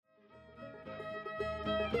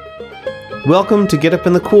Welcome to Get Up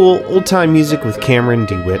in the Cool, old-time music with Cameron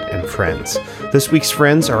DeWitt and friends. This week's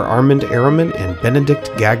friends are Armand Araman and Benedict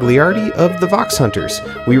Gagliardi of the Vox Hunters.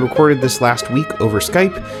 We recorded this last week over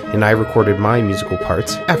Skype, and I recorded my musical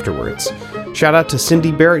parts afterwards. Shout out to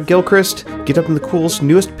Cindy Barrett Gilchrist, Get Up in the Cool's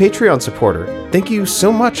newest Patreon supporter. Thank you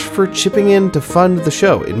so much for chipping in to fund the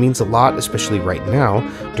show. It means a lot, especially right now,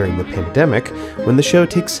 during the pandemic, when the show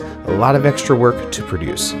takes a lot of extra work to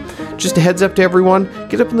produce. Just a heads up to everyone,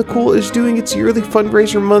 Get Up in the Cool is doing its yearly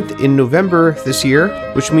fundraiser month in November this year,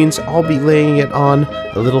 which means I'll be laying it on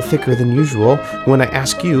a little thicker than usual when I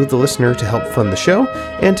ask you, the listener, to help fund the show.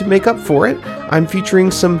 And to make up for it, I'm featuring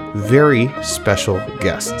some very special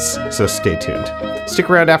guests, so stay tuned. Stick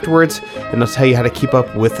around afterwards, and I'll tell you how to keep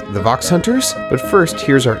up with the Vox Hunters, but first,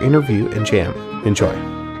 here's our interview and jam. Enjoy.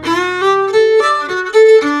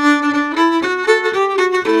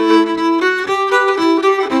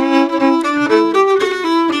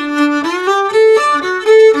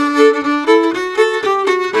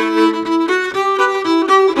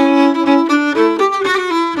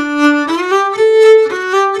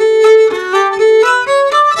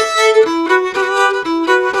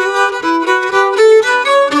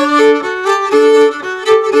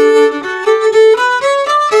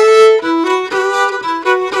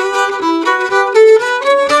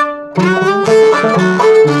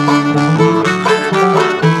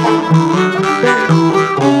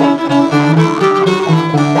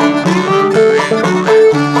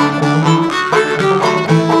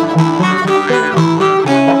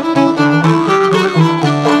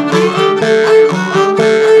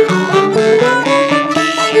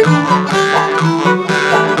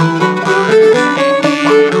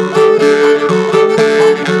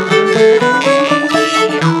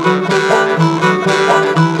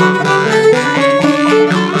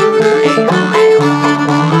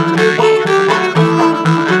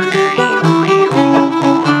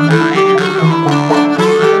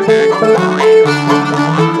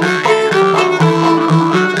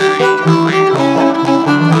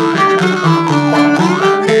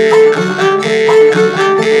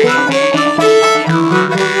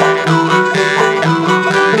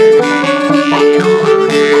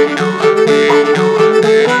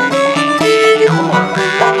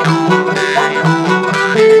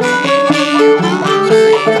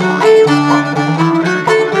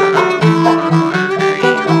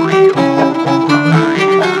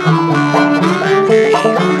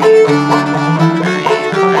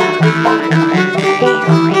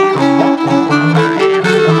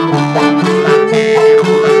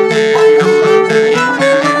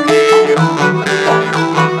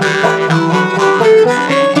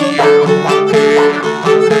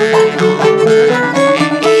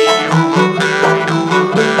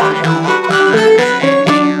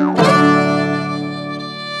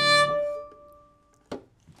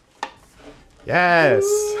 Yes.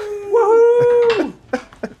 Woohoo!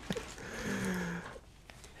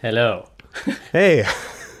 Hello. Hey.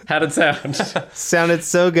 How'd it sound? Sounded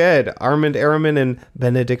so good. Armand Araman and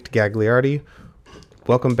Benedict Gagliardi.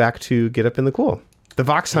 Welcome back to Get Up in the Cool. The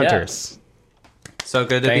Vox Hunters. So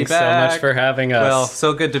good to Thanks be back. so much for having us. Well,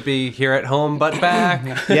 so good to be here at home, but back.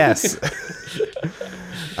 Yes.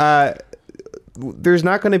 There's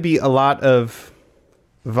not going to be a lot of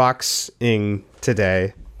voxing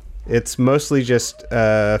today. It's mostly just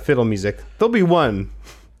fiddle music. There'll be one.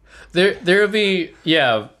 There'll be,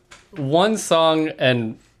 one song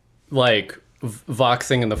and,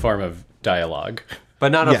 voxing in the form of dialogue.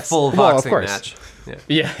 But not a full voxing match.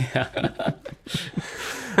 Yeah.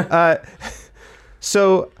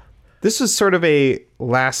 So this was sort of a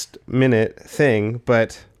last minute thing,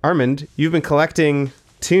 but Armand, you've been collecting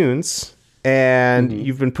tunes and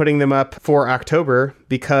you've been putting them up for October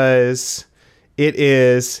because it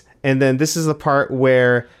is, and then this is the part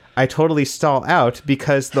where I totally stall out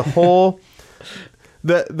because the whole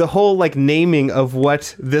the whole naming of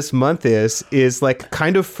what this month is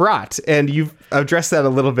kind of fraught, and you've addressed that a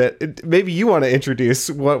little bit. Maybe you want to introduce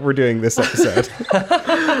what we're doing this episode.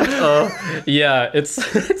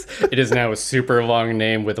 It is now a super long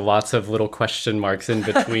name with lots of little question marks in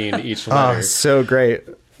between each letter. Oh, so great.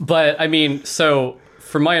 But I mean, so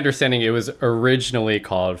from my understanding, it was originally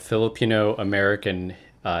called Filipino American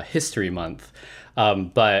History Month.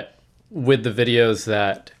 But with the videos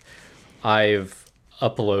that I've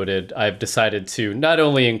uploaded, I've decided to not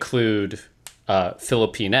only include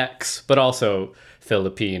Philippine X, but also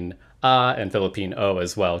Philippine and Philippine O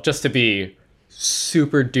as well, just to be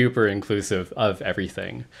super duper inclusive of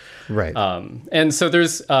everything. Right. And so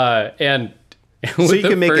there's, and So you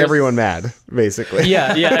can make everyone mad, basically.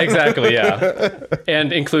 Yeah, exactly, yeah.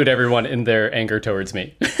 And include everyone in their anger towards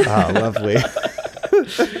me. Oh, lovely.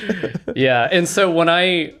 Yeah, and so when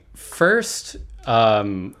I first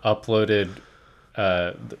uploaded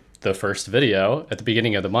the first video at the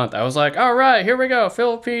beginning of the month, I was like, all right, here we go,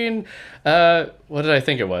 Philippine, what did I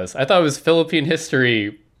think it was? I thought it was Philippine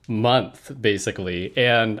History Month, basically.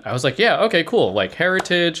 And I was like, yeah, okay, cool. Like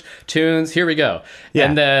heritage, tunes, here we go. Yeah.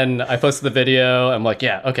 And then I posted the video. I'm like,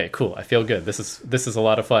 yeah, okay, cool. I feel good. This is a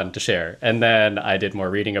lot of fun to share. And then I did more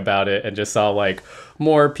reading about it and just saw like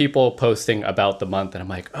more people posting about the month. And I'm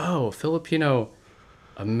like, oh, Filipino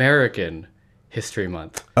American History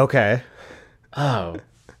Month. Okay. Oh,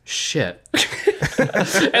 shit.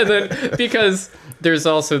 And then because there's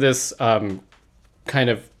also this kind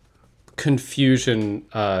of confusion,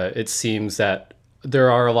 it seems that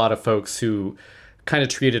there are a lot of folks who kind of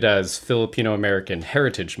treat it as Filipino American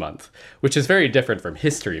Heritage Month, which is very different from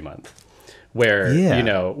History Month, where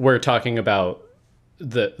we're talking about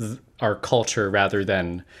our culture rather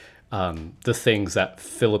than the things that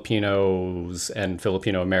Filipinos and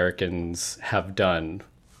Filipino Americans have done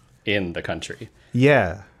in the country.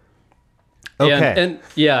 Yeah. Okay.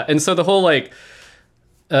 And so the whole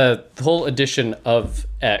the whole edition of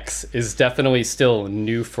X is definitely still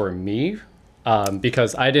new for me,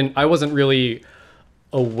 because I wasn't really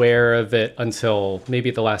aware of it until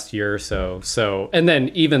maybe the last year or so. So, and then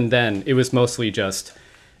even then, it was mostly just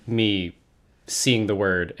me seeing the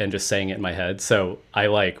word and just saying it in my head. So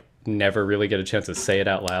I never really get a chance to say it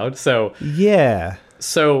out loud. So yeah.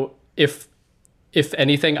 So if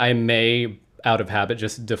anything, I may out of habit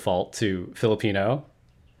just default to Filipino.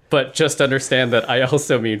 But just understand that I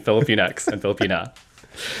also mean Filipinx and Filipina.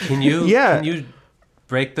 Can you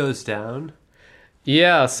break those down?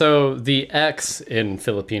 Yeah, so the X in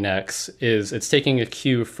Filipinx it's taking a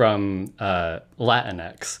cue from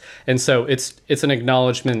Latinx. And so it's an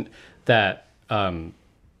acknowledgement that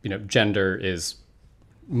gender is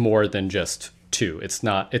more than just two. It's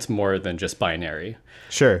more than just binary.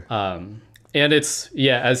 Sure. And it's,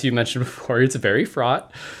 as you mentioned before, it's very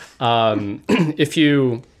fraught.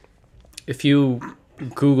 If you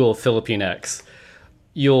Google Filipinx,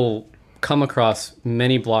 you'll come across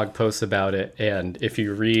many blog posts about it, and if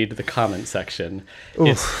you read the comment section,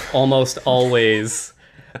 it's almost always,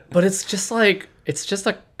 but it's just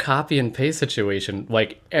a copy and paste situation.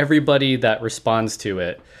 Like everybody that responds to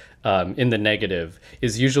it in the negative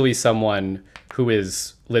is usually someone who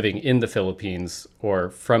is living in the Philippines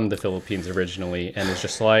or from the Philippines originally, and is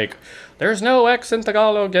just like, there's no X in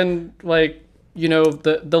Tagalog, and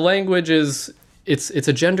the language is it's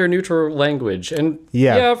a gender neutral language, and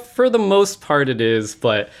for the most part it is,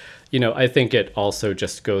 but I think it also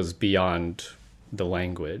just goes beyond the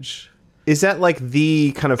language. Is that like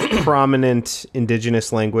the kind of prominent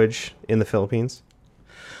indigenous language in the Philippines?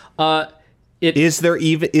 Is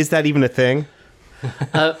that even a thing?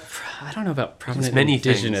 I don't know about prominent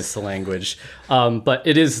indigenous language, but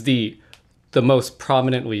it is the most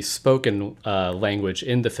prominently spoken language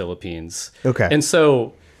in the Philippines. Okay. And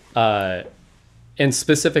so, and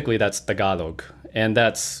specifically that's Tagalog. And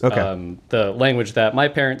that's the language that my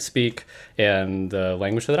parents speak and the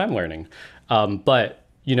language that I'm learning. But,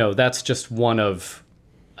 that's just one of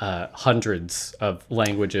hundreds of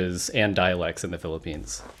languages and dialects in the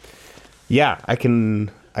Philippines. Yeah, I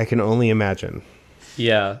can only imagine.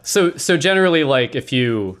 Yeah. So generally, if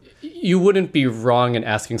you wouldn't be wrong in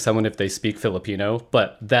asking someone if they speak Filipino,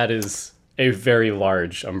 but that is a very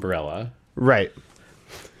large umbrella. Right.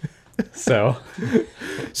 So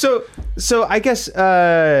I guess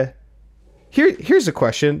here's a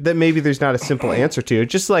question that maybe there's not a simple answer to.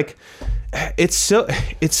 Just like it's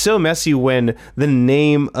so messy when the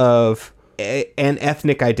name of an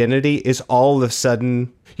ethnic identity is all of a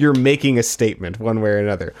sudden you're making a statement one way or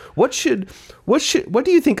another. What do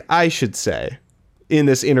you think I should say in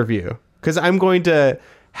this interview? Because I'm going to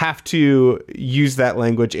have to use that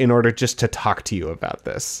language in order just to talk to you about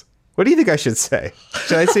this. What do you think I should say?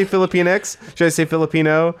 Should I say Filipinx? Should I say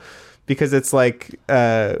Filipino? Because it's what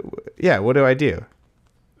do I do?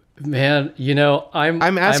 Man,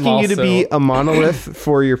 I'm asking you to be a monolith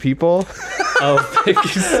for your people. Oh,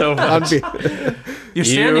 thank you so much. You're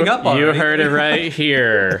standing up already. You heard it right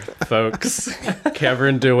here, folks.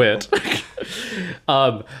 Cameron DeWitt.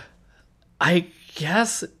 I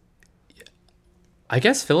guess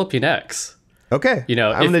Filipinx. Okay.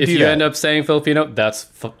 If you end up saying Filipino, that's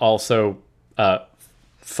also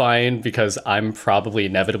fine, because I'm probably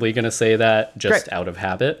inevitably going to say that just out of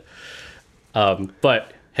habit.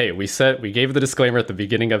 But hey, we gave the disclaimer at the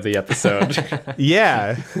beginning of the episode.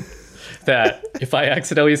 Yeah. That if I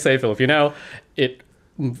accidentally say Filipino, it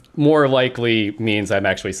more likely means I'm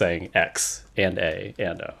actually saying X and A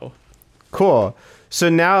and O. Cool. So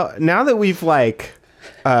now that we've like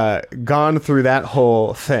gone through that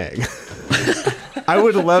whole thing, I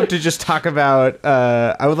would love to just talk about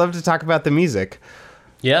the music.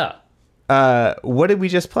 Yeah. What did we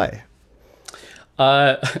just play?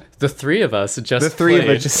 The three of us just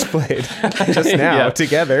played just now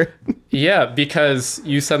together. Yeah, because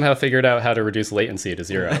you somehow figured out how to reduce latency to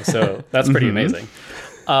 0. So that's pretty amazing.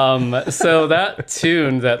 So that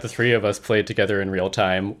tune that the three of us played together in real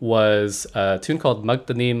time was a tune called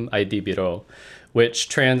Magtanim ay Di Biro,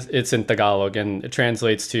 which it's in Tagalog and it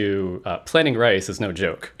translates to planting rice is no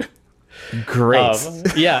joke.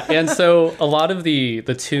 Great. Yeah, and so a lot of the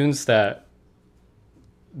tunes that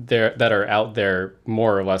are out there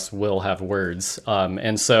more or less will have words,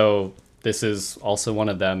 and so this is also one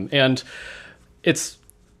of them, and it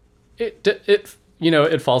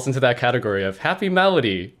falls into that category of happy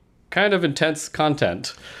melody, kind of intense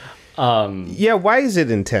content. Yeah, why is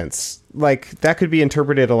it intense? Like, that could be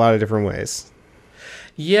interpreted a lot of different ways.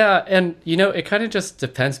 Yeah, and it kind of just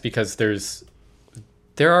depends, because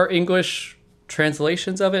there are English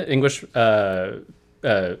translations of it, English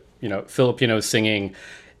Filipinos singing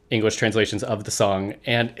English translations of the song,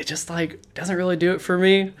 and it just like doesn't really do it for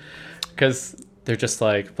me, because they're just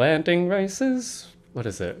like, planting rices, what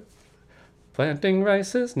is it? Planting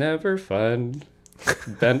rice is never fun.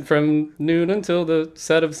 Bent from noon until the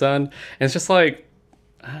set of sun. And it's just like,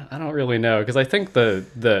 I don't really know, because I think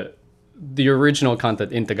the original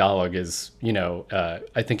content in Tagalog is, I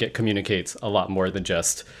think it communicates a lot more than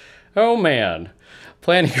just, oh man,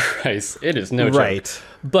 planting rice, it is no joke. Right.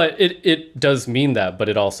 But it does mean that, but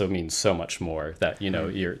it also means so much more that,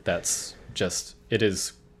 it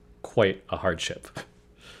is quite a hardship.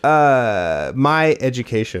 My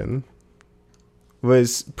education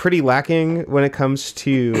was pretty lacking when it comes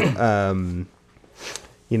to,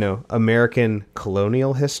 American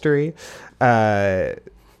colonial history,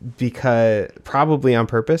 because probably on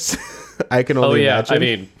purpose. I can only imagine. I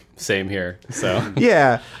mean, same here. So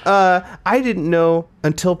yeah, I didn't know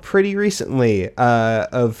until pretty recently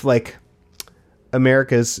of like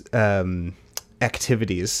America's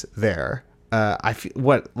activities there. I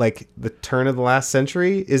feel like the turn of the last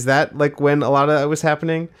century, is that like when a lot of that was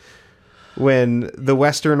happening? When the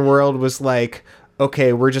Western world was like,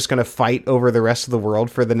 okay, we're just going to fight over the rest of the world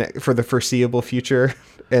for the foreseeable future,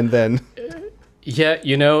 and then yeah,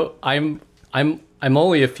 I'm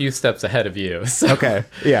only a few steps ahead of you. So, okay,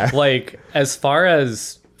 yeah. Like, as far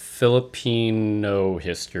as Filipino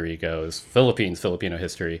history goes, Filipino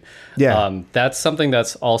history, yeah, that's something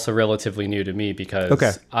that's also relatively new to me,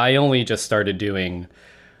 because I only just started doing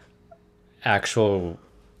actual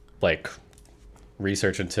like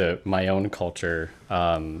research into my own culture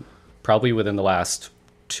probably within the last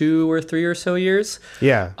 2 or 3 or so years.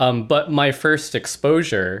 Yeah. But my first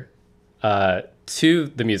exposure to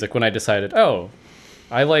the music, when I decided, I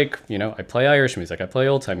like, I play Irish music, I play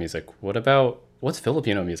old time music, what's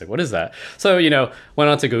Filipino music? What is that? So,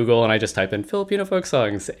 went on to Google and I just typed in Filipino folk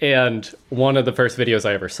songs. And one of the first videos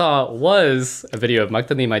I ever saw was a video of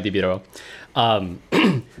Magtanim ay Di Biro.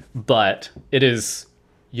 But it is,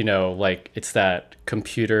 like, it's that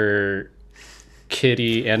computer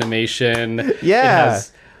kiddie animation. Yeah. It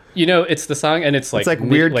has, it's the song, and it's like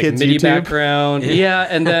weird kids MIDI YouTube background. Yeah,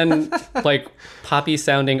 and then like poppy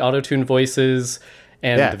sounding auto-tune voices,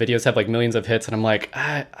 and the videos have like millions of hits, and I'm like,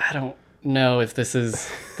 I don't know if this is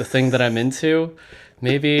the thing that I'm into.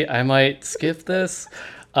 Maybe I might skip this.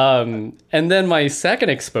 And then my second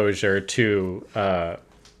exposure to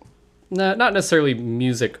not necessarily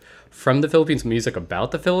music from the Philippines, music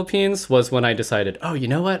about the Philippines, was when I decided, you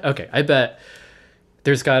know what? Okay, I bet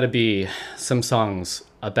there's got to be some songs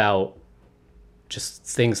about just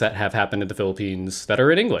things that have happened in the Philippines that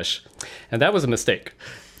are in English. And that was a mistake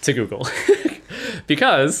to Google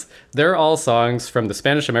because they're all songs from the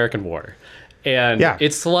Spanish-American War. And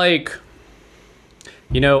it's like,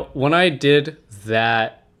 when I did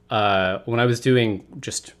that, when I was doing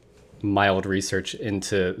just mild research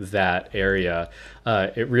into that area,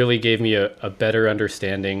 it really gave me a better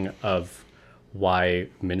understanding of why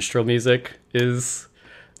minstrel music is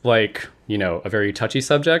like, a very touchy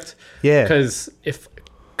subject. Yeah.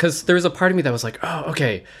 Because there's a part of me that was like,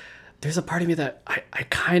 okay, there's a part of me that I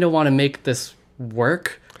kind of want to make this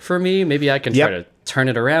work for me. Maybe I can try to turn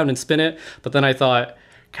it around and spin it. But then I thought,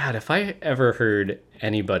 God, if I ever heard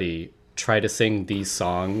anybody try to sing these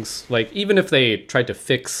songs, like even if they tried to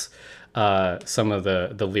fix some of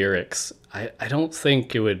the lyrics, I don't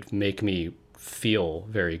think it would make me feel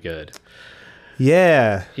very good.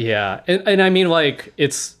 Yeah. Yeah. And I mean, like,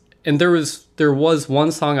 it's and there was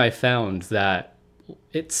one song I found that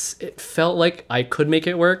it felt like I could make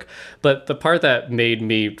it work, but the part that made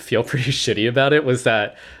me feel pretty shitty about it was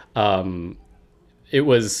that it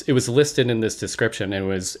was listed in this description, and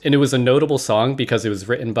it was a notable song because it was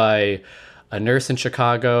written by a nurse in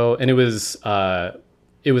Chicago, and it was a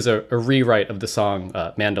rewrite of the song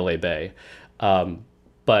Mandalay Bay,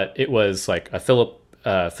 but it was like a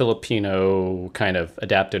Filipino kind of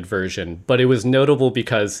adapted version, but it was notable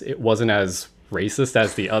because it wasn't as racist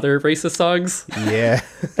as the other racist songs. Yeah.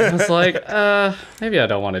 I was like, maybe I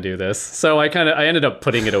don't want to do this. So I ended up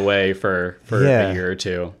putting it away for a year or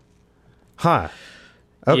two. Huh.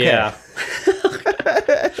 Okay. Yeah.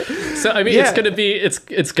 So I mean,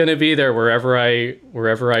 it's gonna be there wherever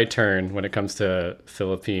I turn when it comes to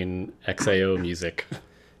Philippine XAO music.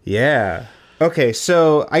 Yeah. Okay,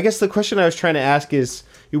 so I guess the question I was trying to ask is,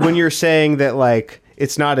 when you're saying that like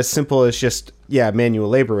it's not as simple as just manual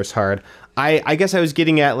labor is hard. I guess I was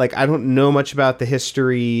getting at, like, I don't know much about the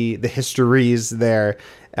histories there,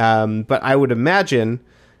 but I would imagine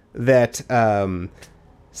that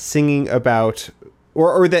singing about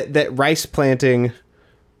or that rice planting,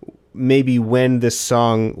 maybe when this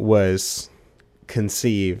song was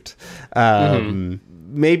conceived,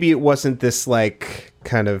 maybe it wasn't this like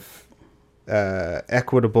kind of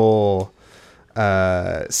equitable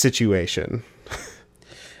situation.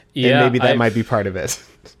 Yeah, and maybe that might be part of it.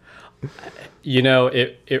 You know,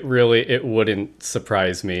 it wouldn't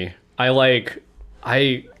surprise me.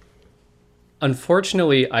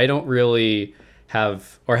 Unfortunately, I don't really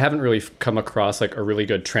haven't really come across like a really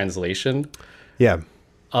good translation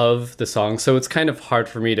of the song. So it's kind of hard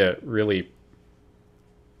for me to really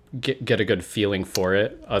get a good feeling for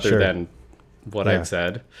it other than what I've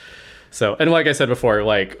said. So, and like I said before,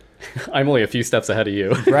 like I'm only a few steps ahead of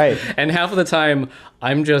you. Right. And half of the time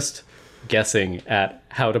I'm just guessing at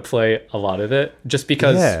how to play a lot of it, just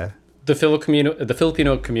because the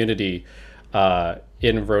Filipino community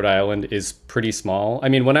in Rhode Island is pretty small. I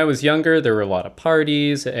mean, when I was younger, there were a lot of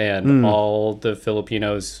parties, and all the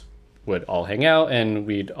Filipinos would all hang out, and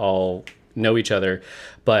we'd all know each other.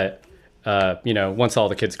 But you know, once all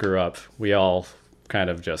the kids grew up, we all kind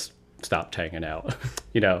of just stopped hanging out.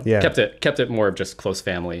 You know, kept it more of just close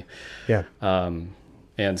family. Yeah.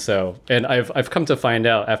 And I've come to find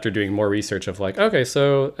out after doing more research of like, okay,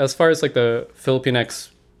 so as far as like the Filipinx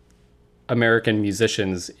American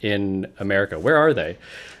musicians in America, where are they?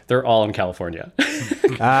 They're all in California.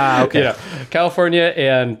 Okay. You know, California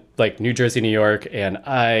and like New Jersey, New York, and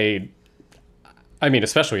I mean,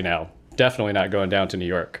 especially now, definitely not going down to New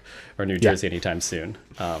York or New Jersey anytime soon.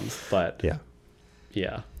 But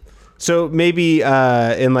yeah. So maybe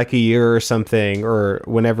in like a year or something, or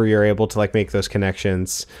whenever you're able to like make those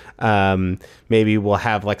connections, maybe we'll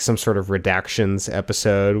have like some sort of redactions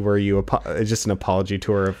episode where you just an apology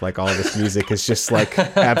tour of like all this music is just like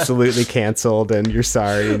absolutely canceled, and you're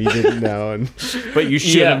sorry and you didn't know, but you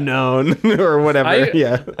should have known or whatever.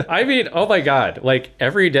 I mean, oh my God, like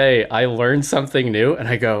every day I learn something new and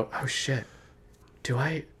I go, oh shit,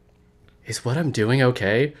 is what I'm doing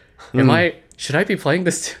okay? Should I be playing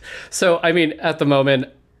this? So, I mean, at the moment,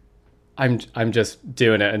 I'm just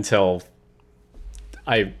doing it until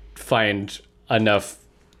I find enough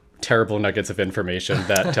terrible nuggets of information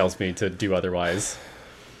that tells me to do otherwise.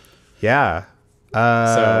 Yeah.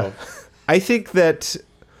 So I think that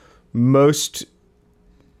most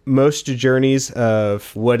journeys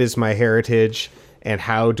of what is my heritage and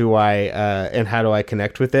how do I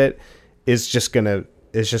connect with it is just gonna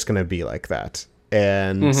be like that.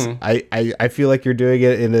 And I feel like you're doing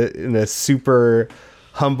it in a super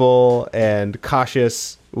humble and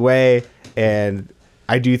cautious way, and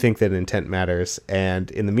I do think that intent matters.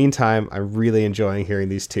 And in the meantime, I'm really enjoying hearing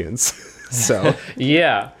these tunes. So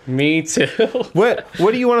yeah, me too. What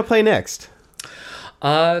do you want to play next?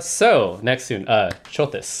 So next tune,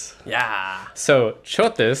 Chotes. Yeah. So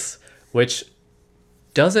Chotes, which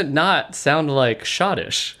doesn't not sound like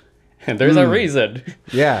Schottish, and there's a reason.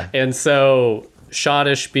 Yeah. And so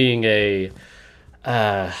Schottish being it's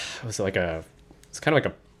kind of like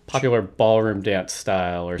a popular ballroom dance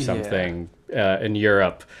style or something in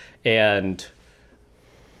Europe, and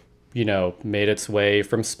you know, made its way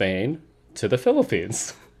from Spain to the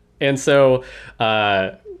Philippines. And so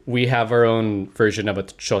we have our own version of a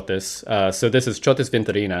chotes. So this is chotes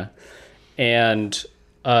vinterina, and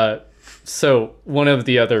so one of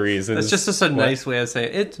the other reasons... That's just a nice way of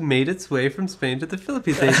saying it made its way from Spain to the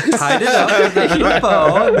Philippines. They tied it up with a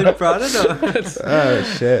bow and they brought it up. Oh,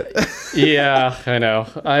 shit. Yeah, I know.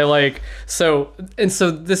 So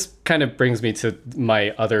this kind of brings me to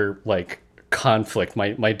my other, like, conflict,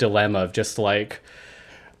 my dilemma of just, like,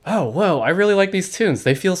 oh, whoa, I really like these tunes.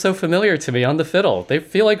 They feel so familiar to me on the fiddle. They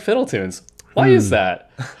feel like fiddle tunes. Why is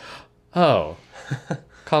that? Oh,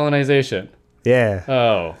 colonization. Yeah.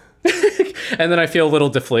 Oh. And then I feel a little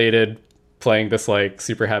deflated playing this like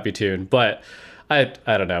super happy tune, but I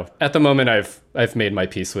don't know. At the moment I've made my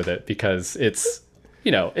peace with it because it's,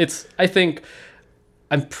 I think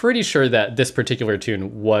I'm pretty sure that this particular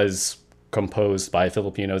tune was composed by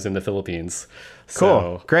Filipinos in the Philippines.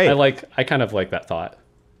 Cool. So Great. I kind of like that thought.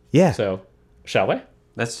 Yeah. So, shall we?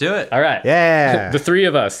 Let's do it. All right. Yeah. The three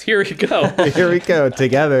of us. Here we go. Here we go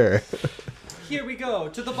together. Here we go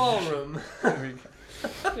to the ballroom.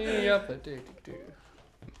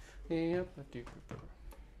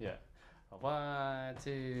 Yeah. 1,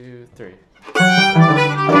 2, 3.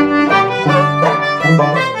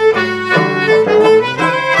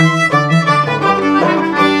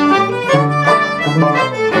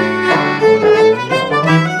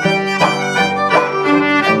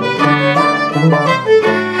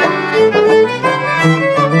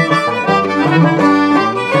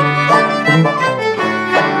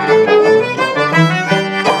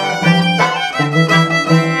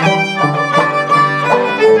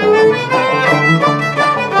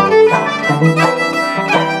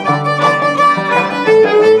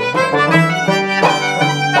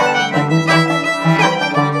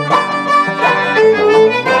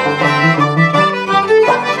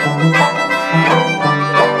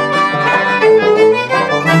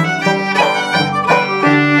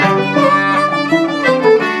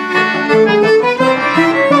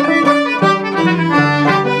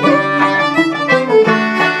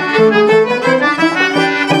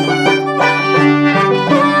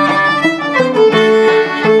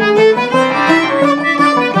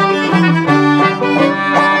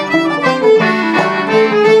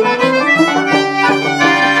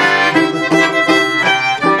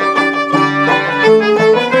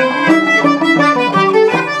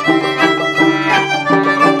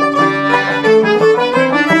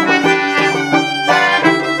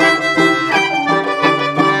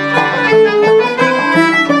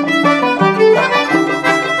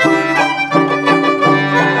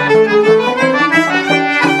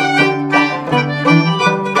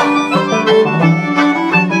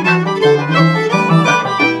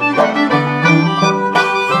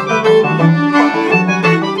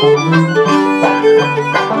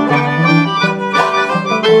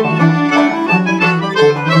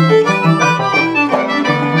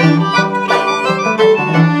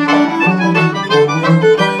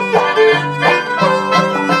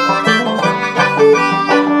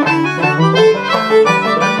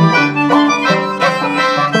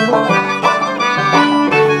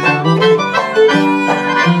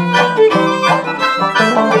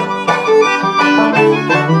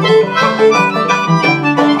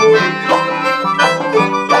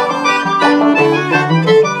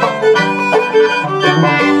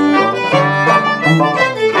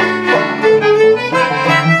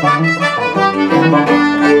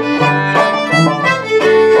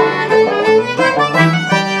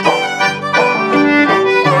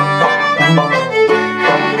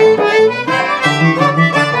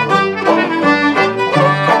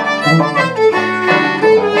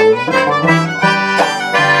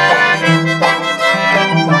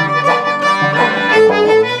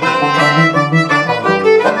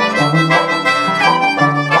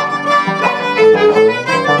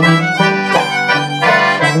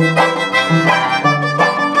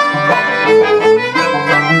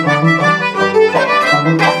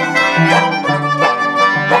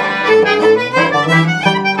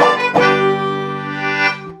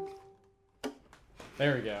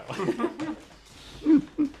 There we go.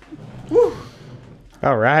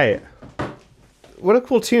 All right. What a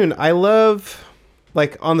cool tune. I love,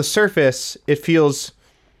 like, on the surface, it feels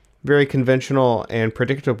very conventional and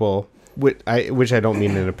predictable, which I don't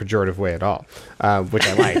mean in a pejorative way at all, which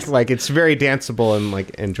I like. Like, it's very danceable and,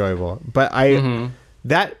 like, enjoyable. But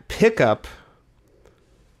that pickup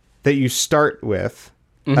that you start with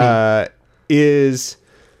is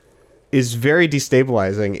very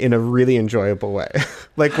destabilizing in a really enjoyable way.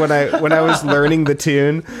 Like when I was learning the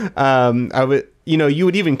tune, I would, you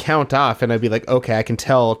would even count off and I'd be like, okay, I can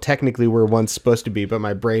tell technically where one's supposed to be, but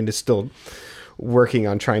my brain is still working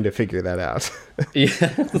on trying to figure that out.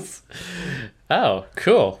 Yes. Oh,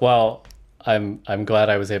 cool. Well, I'm glad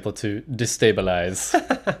I was able to destabilize.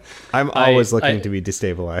 I'm always looking to be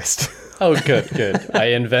destabilized. Oh, good. I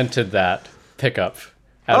invented that pickup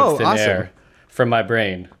out of thin air from my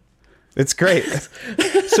brain. It's great.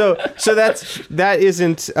 So that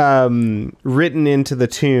isn't written into the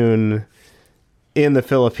tune in the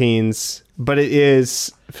Philippines, but it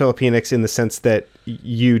is Filipinx in the sense that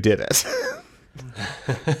you did it.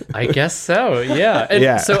 I guess so. Yeah. And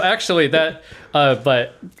Yeah. so actually that,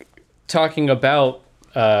 but talking about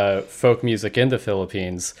folk music in the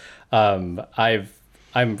Philippines, I'm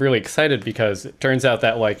really excited because it turns out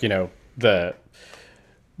that like,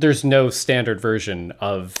 there's no standard version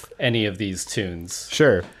of any of these tunes.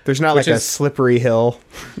 Sure. There's not Which like a is- slippery hill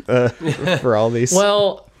for all these.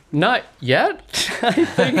 Well, not yet, I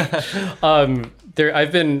think.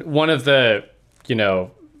 I've been one of the,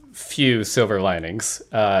 few silver linings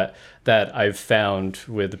that I've found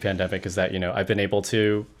with the pandemic is that, I've been able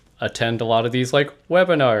to attend a lot of these like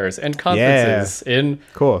webinars and conferences in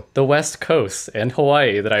Cool. the West Coast and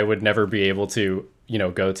Hawaii that I would never be able to,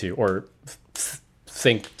 go to or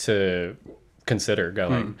think to consider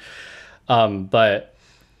going. But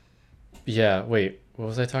yeah, wait, what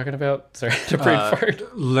was I talking about? Sorry, I had a brain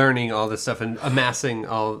fart. Learning all this stuff and amassing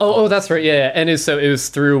all. Oh, that's right. Yeah. And so it was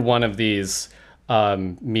through one of these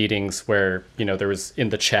meetings where, there was in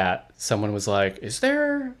the chat, someone was like, is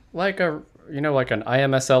there like like an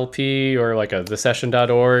IMSLP or like a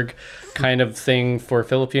thesession.org kind of thing for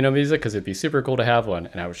Filipino music? Because it'd be super cool to have one.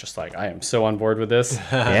 And I was just like, I am so on board with this.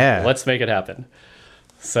 Yeah. Let's make it happen.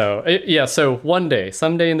 So so one day,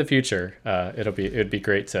 someday in the future, it'd be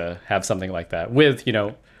great to have something like that with,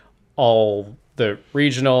 all the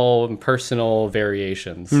regional and personal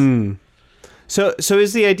variations. So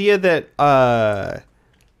is the idea that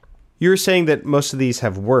you're saying that most of these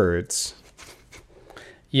have words?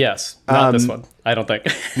 Yes, not this one. I don't think.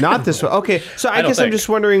 Not this one. Okay, so I don't guess I'm think. just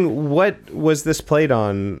wondering, what was this played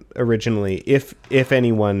on originally, if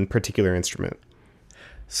any one particular instrument?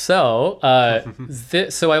 So,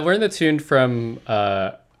 so I learned the tune from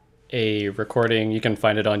a recording. You can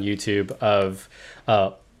find it on YouTube of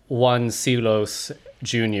Juan Silos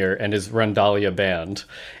Jr. and his Rondalia band.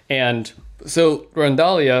 And so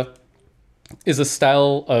Rondalia is a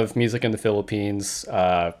style of music in the Philippines,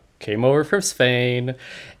 came over from Spain,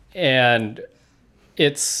 and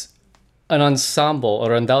it's an ensemble, a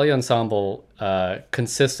Rondalia ensemble,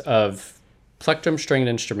 consists of plectrum stringed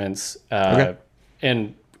instruments,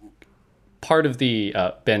 and part of the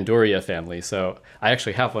Banduria family. So I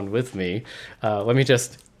actually have one with me. Let me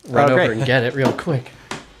just run over and get it real quick.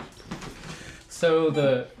 So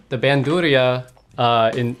the Banduria,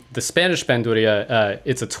 in the Spanish Banduria,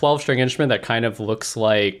 it's a 12-string instrument that kind of looks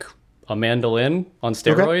like a mandolin on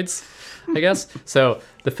steroids, I guess. So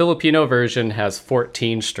the Filipino version has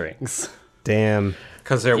 14 strings. Damn.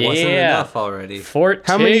 Because there wasn't Yeah. enough already.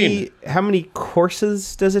 14. How many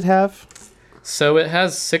courses does it have? So it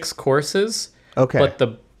has 6 courses. Okay. But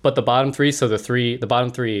the bottom three, so the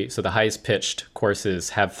bottom three, so the highest pitched courses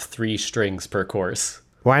have 3 strings per course.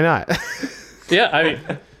 Why not? Yeah, I mean,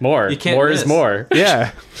 more. You can't More miss. is more.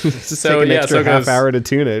 Yeah. Just So, take an yeah, extra so it half goes- hour to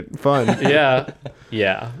tune it. Fun. Yeah.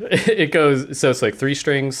 It goes, so it's like 3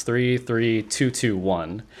 strings, 3, 3, 2, 2,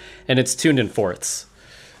 1. And it's tuned in fourths.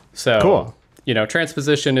 So, Cool.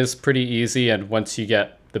 Transposition is pretty easy. And once you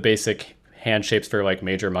get the basic hand shapes for like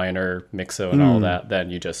major, minor, mixo, and all that, then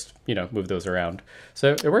you just, move those around.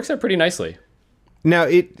 So it works out pretty nicely. Now,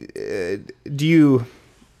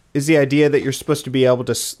 is the idea that you're supposed to be able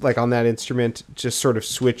to, like on that instrument, just sort of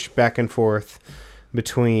switch back and forth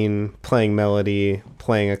between playing melody,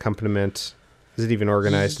 playing accompaniment? Is it even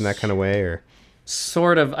organized in that kind of way, or?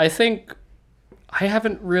 Sort of. I think I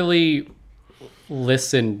haven't really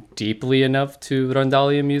listened deeply enough to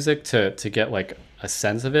Rondalia music to get like a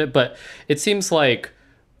sense of it, but it seems like,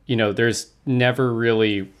 there's never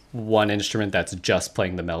really one instrument that's just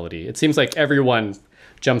playing the melody. It seems like everyone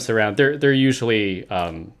jumps around. They're usually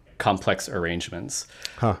complex arrangements.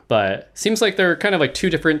 But seems like there are kind of like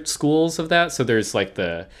 2 different schools of that. So there's like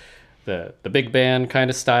the big band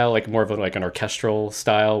kind of style, like more of like an orchestral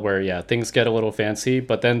style where things get a little fancy,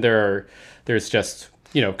 but then there's just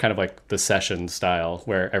kind of like the session style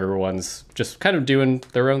where everyone's just kind of doing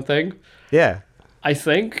their own thing. Yeah. I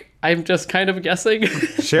think I'm just kind of guessing.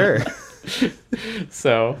 Sure.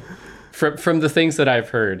 So from the things that I've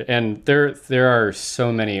heard, and there are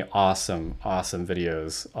so many awesome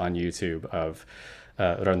videos on YouTube of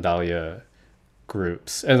Rondalia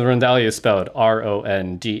groups, and Rondalia is spelled Rondalla,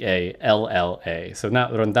 so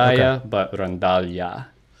not Rondalla but Rondalia.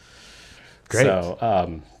 Great.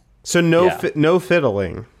 So no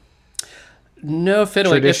fiddling. no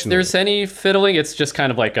fiddling. If Traditionally. there's any fiddling, it's just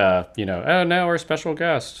kind of like a oh, now our special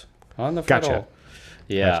guest on the fiddle. Gotcha.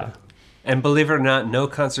 Yeah. Gotcha. And believe it or not, no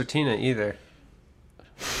concertina either.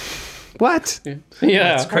 What? Yeah,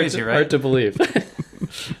 That's crazy, hard right? Hard to believe.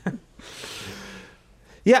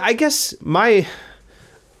 Yeah, I guess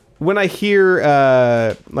when I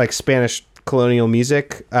hear like Spanish colonial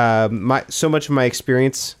music. So much of my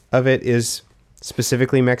experience of it is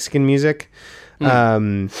specifically Mexican music.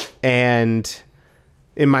 And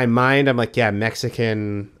in my mind, I'm like, yeah,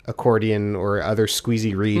 Mexican accordion or other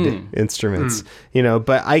squeezy reed instruments,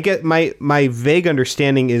 but I get my vague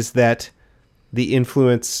understanding is that the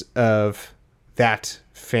influence of that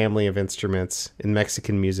family of instruments in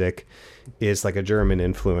Mexican music is like a German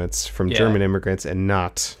influence from German immigrants and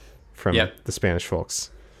not from the Spanish folks.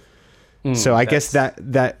 So I guess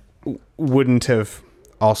that wouldn't have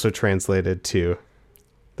also translated to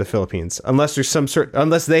the Philippines unless there's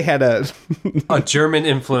unless they had a German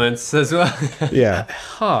influence as well. Yeah.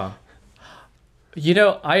 Huh.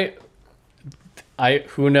 I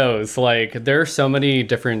who knows? Like, there are so many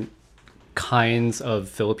different kinds of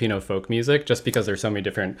Filipino folk music just because there's so many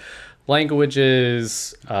different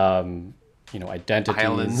languages,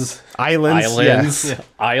 identities. Islands.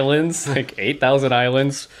 Islands, like 8,000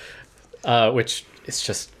 islands, which is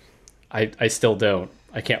just, I still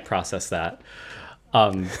I can't process that.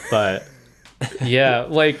 But yeah,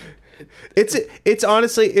 like it's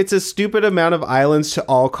honestly, it's a stupid amount of islands to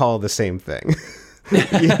all call the same thing.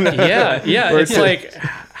 Yeah. It's like,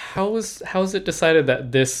 how is it decided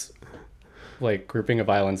that this like grouping of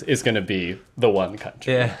islands is going to be the one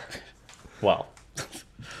country? Yeah. Well,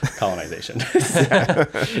 colonization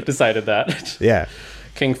decided that. Yeah.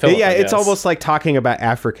 King Philip. Yeah, it's almost like talking about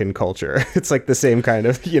African culture. It's like the same kind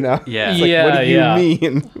of, Yeah. It's like, what do you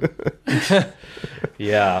mean?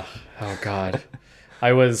 Yeah. Oh God.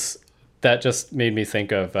 That just made me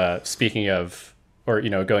think of, speaking of, or,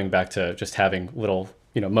 going back to just having little,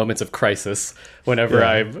 moments of crisis whenever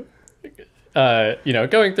I'm,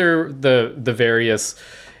 going through the various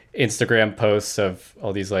Instagram posts of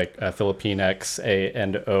all these like Filipinx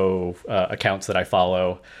and O accounts that I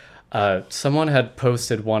follow. Someone had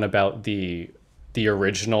posted one about the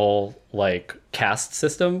original like caste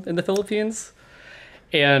system in the Philippines.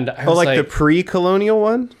 And I was like the pre-colonial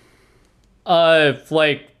one?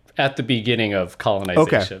 Like at the beginning of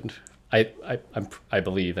colonization. Okay. I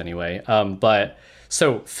believe anyway. But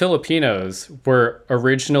so Filipinos were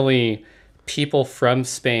originally people from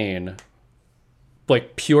Spain,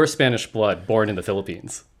 like pure Spanish blood, born in the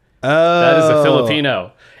Philippines. Oh, that is a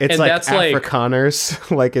Filipino. It's and like that's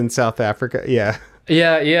Afrikaners, like in South Africa. Yeah.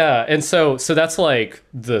 Yeah. And so that's like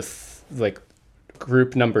the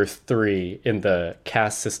group number 3 in the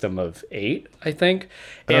caste system of 8, I think.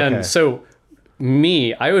 And so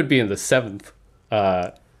I would be in the seventh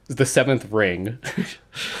ring,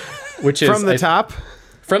 which is from the top.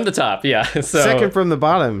 From the top, yeah. So second from the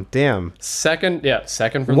bottom. Damn. Second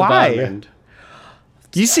from the Why? bottom. And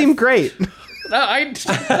you seem great. Thank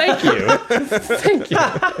you. Thank you.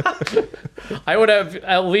 I would have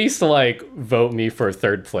at least vote me for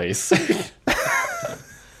 3rd place.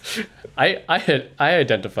 I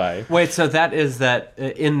identify. Wait, so that is that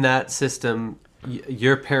in that system,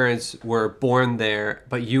 your parents were born there,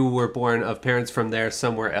 but you were born of parents from there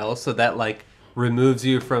somewhere else. So that removes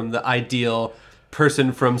you from the ideal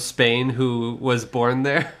person from Spain who was born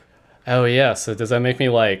there. Oh yeah. So does that make me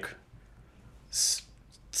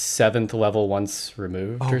 7th level once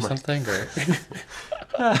removed or something? Or...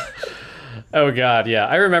 Oh God, yeah.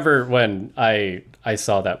 I remember when I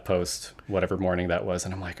saw that post, whatever morning that was,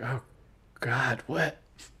 and I'm like, oh God, what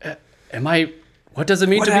am I? What does it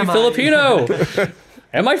mean to be Filipino?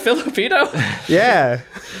 Am I Filipino? Yeah.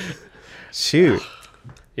 Shoot.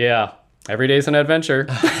 Yeah. Every day's an adventure.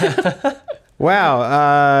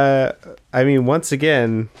 Wow. I mean, once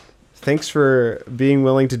again, thanks for being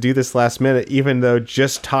willing to do this last minute, even though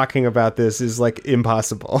just talking about this is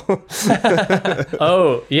impossible.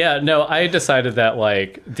 Oh, yeah. No, I decided that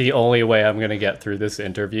the only way I'm going to get through this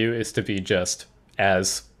interview is to be just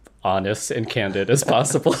as honest and candid as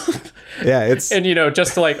possible. Yeah, it's and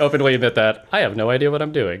just to openly admit that I have no idea what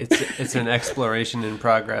I'm doing. It's an exploration in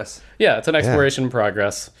progress. Yeah, it's an exploration in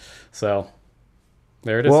progress. So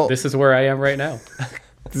there it is. Well, this is where I am right now.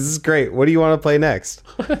 This is great. What do you want to play next?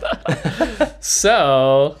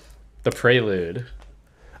 So, the Prelude.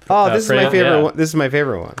 Oh, this is my favorite one. This is my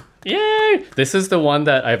favorite one. Yay! This is the one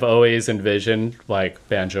that I've always envisioned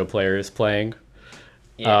banjo players playing.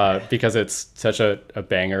 Because it's such a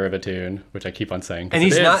banger of a tune, which I keep on saying. And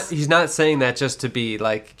he's not saying that just to be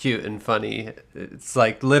cute and funny. It's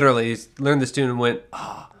literally he's learned this tune and went,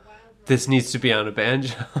 oh, this needs to be on a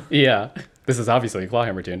banjo. Yeah, this is obviously a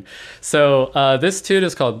clawhammer tune. So this tune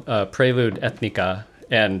is called Prelude Ethnica,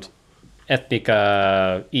 and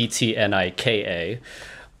Ethnica Etnika.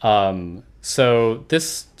 So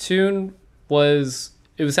this tune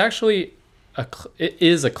it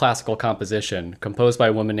is a classical composition composed by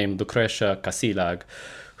a woman named Lucrecia Casilag,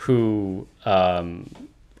 who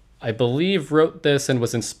I believe wrote this and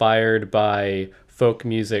was inspired by folk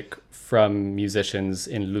music from musicians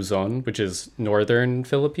in Luzon, which is northern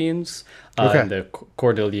Philippines, in the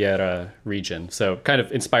Cordillera region. So kind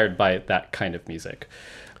of inspired by that kind of music.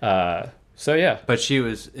 So yeah, But she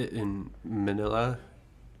was in Manila.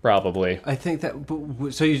 probably. I think that.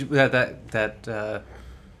 So you that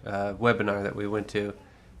webinar that we went to,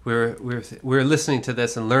 we were listening to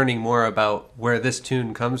this and learning more about where this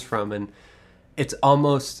tune comes from, and it's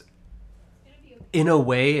almost, in a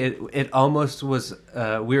way, it almost was.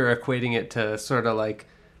 We were equating it to sort of like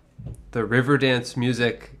the river dance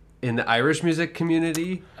music in the Irish music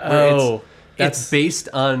community. Where it's based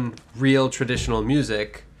on real traditional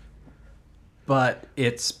music, but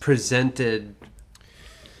it's presented.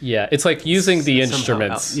 Yeah, it's like using the somehow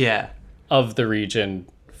instruments of the region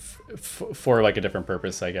for like a different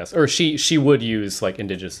purpose, I guess. Or she would use like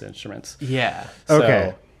indigenous instruments. Yeah.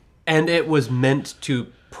 Okay. And it was meant to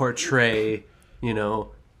portray,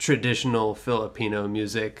 traditional Filipino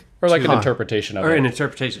music. Or like an interpretation of Or it. an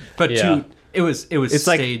interpretation. But Yeah. it was It's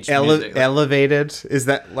like staged music. elevated. Is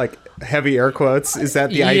that like heavy air quotes? Is that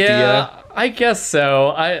the idea? Yeah, I guess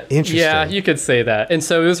so. Interesting. Yeah, you could say that. And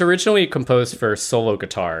so it was originally composed for solo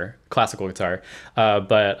guitar, classical guitar,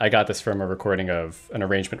 but I got this from a recording of an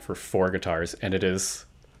arrangement for 4 guitars, and it is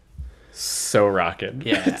so rockin'.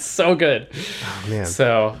 Yeah. It's so good. Oh, man.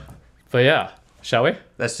 So, but yeah, shall we?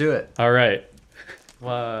 Let's do it. All right.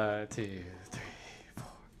 1, 2,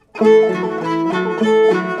 3.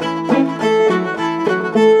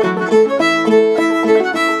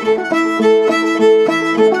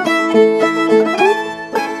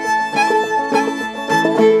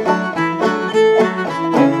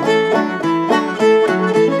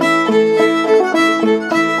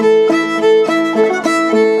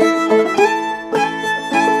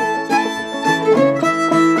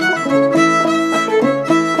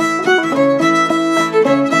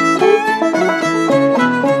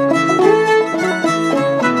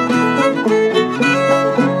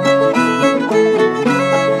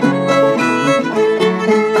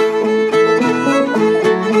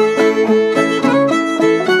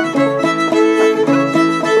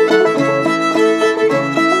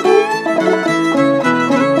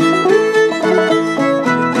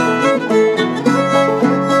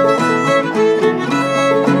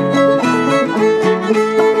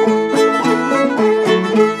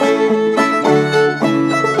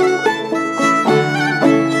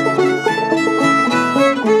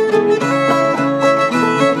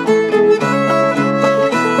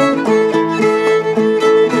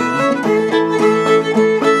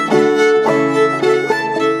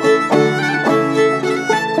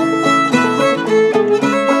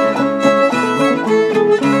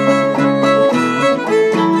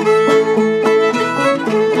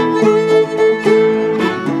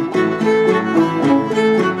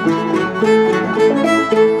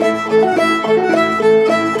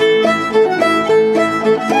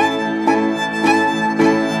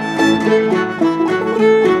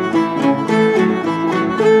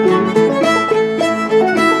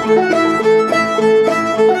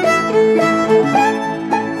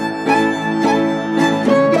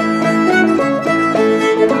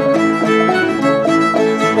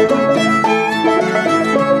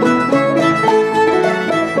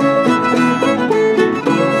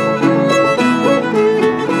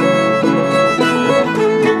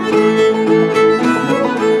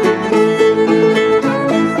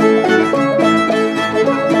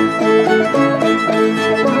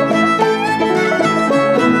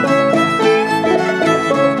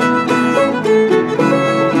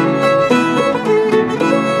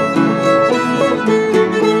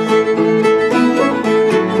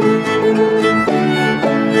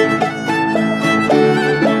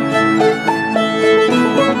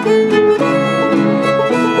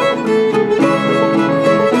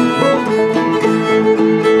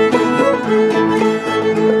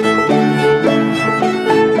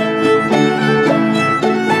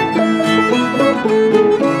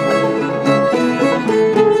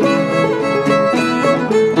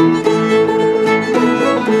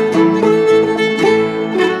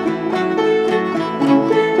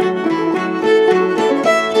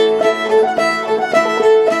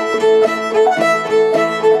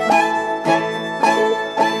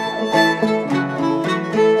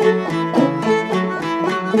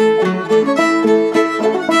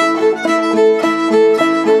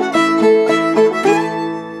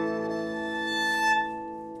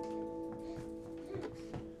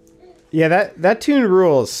 Yeah, that tune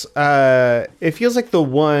rules. It feels like the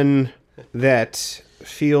one that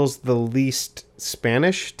feels the least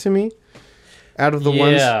Spanish to me. out of the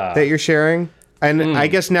ones Yeah. that you're sharing. And I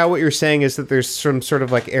guess now what you're saying is that there's some sort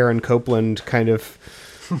of like Aaron Copland kind of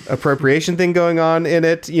appropriation thing going on in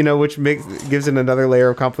it, which gives it another layer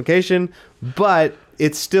of complication. But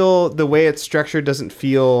it's still, the way it's structured doesn't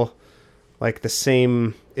feel like the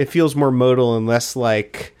same. It feels more modal and less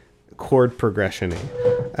like chord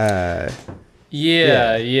progression-y.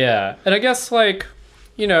 Yeah. And I guess from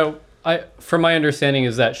my understanding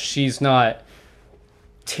is that she's not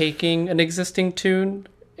taking an existing tune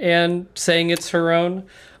and saying it's her own.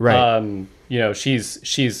 Right.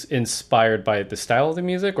 She's inspired by the style of the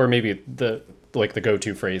music, or maybe the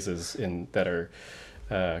go-to phrases that are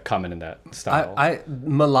common in that style. I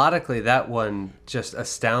melodically, that one just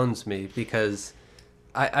astounds me because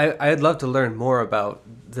I'd love to learn more about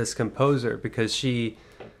this composer, because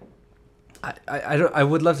I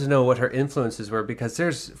would love to know what her influences were, because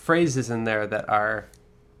there's phrases in there that are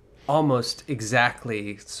almost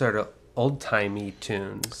exactly sort of old-timey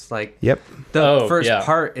tunes. Like, Yep. the first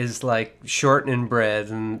part is like short and bread,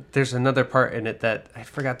 and there's another part in it that I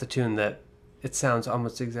forgot the tune that it sounds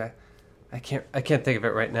almost exact. I can't think of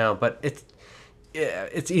it right now, but it's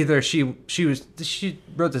either she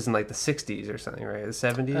wrote this in like the 60s or something, right? The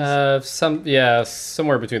 70s?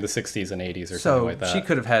 Somewhere between the 60s and 80s or something like that. So she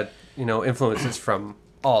could have had, influences from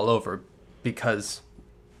all over, because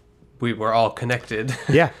we were all connected.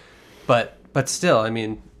 Yeah. But still, I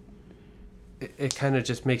mean, it kind of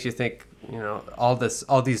just makes you think, all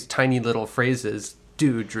these tiny little phrases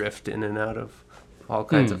do drift in and out of all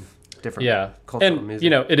kinds of different cultural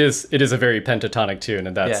music. And it is a very pentatonic tune,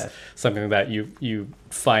 and that's something that you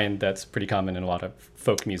find that's pretty common in a lot of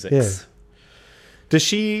folk music. Yeah. Does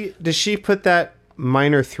she put that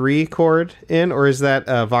minor 3 chord in, or is that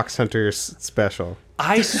Vox Hunter's special?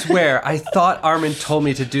 I swear, I thought Armin told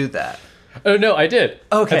me to do that. Oh no, I did.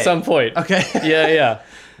 Okay. At some point. Okay.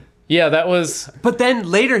 Yeah, that was. But then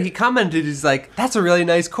later he commented, he's like, "That's a really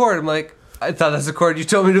nice chord." I'm like, "I thought that's a chord you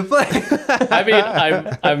told me to play." I mean,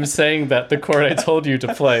 I'm saying that the chord I told you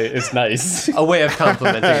to play is nice. A way of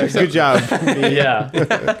complimenting yourself. Good job. Yeah.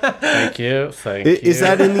 Thank you. Is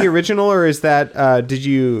that in the original, or is that did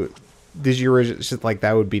you just like,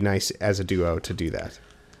 that would be nice as a duo to do that?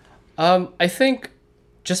 I think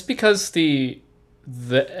just because the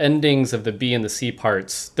endings of the B and the C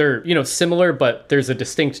parts, they're similar, but there's a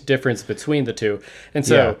distinct difference between the two, and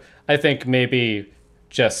so I think maybe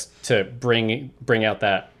just to bring out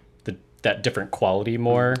that different quality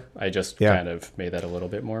more, I just kind of made that a little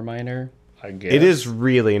bit more minor, I guess. It is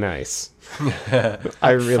really nice.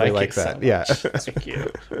 I really Thank like you that. so Yeah. much. Thank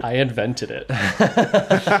you. I invented it.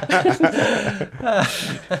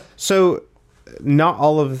 So, not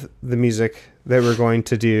all of the music that we're going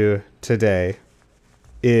to do today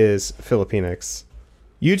is Filipinx.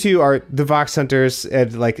 You two are the Vox Hunters,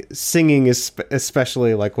 and like singing is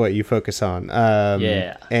especially like what you focus on.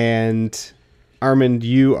 Yeah. And Armand,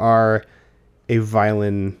 you are a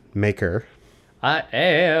violin maker. I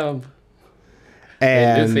am.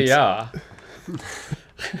 And Yeah.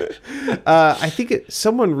 I think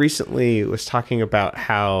someone recently was talking about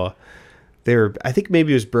how I think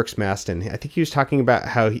maybe it was Brooks Maston. I think he was talking about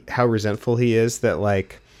how resentful he is that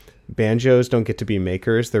like banjos don't get to be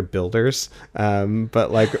makers, they're builders.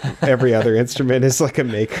 But like every other instrument is like a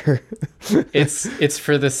maker. It's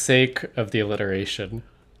for the sake of the alliteration,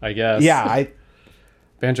 I guess. Yeah,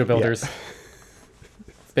 banjo builders.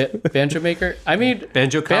 Banjo maker? I mean,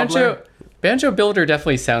 Banjo cobbler? Banjo builder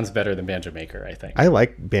definitely sounds better than banjo maker, I think. I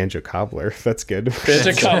like banjo cobbler. That's good.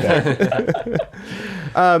 Banjo cobbler.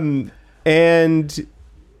 And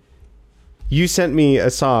you sent me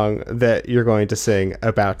a song that you're going to sing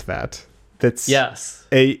about that. That's yes.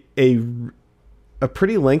 a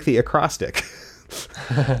pretty lengthy acrostic.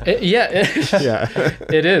 Yeah. Yeah.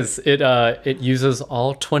 It is. It uses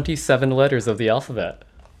all 27 letters of the alphabet.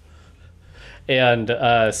 And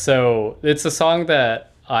so it's a song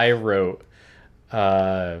that I wrote.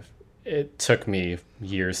 It took me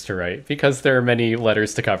years to write because there are many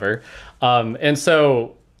letters to cover. And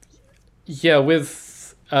so, yeah,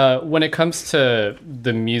 with when it comes to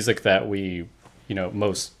the music that we,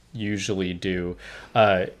 most usually do,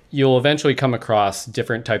 you'll eventually come across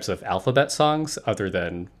different types of alphabet songs other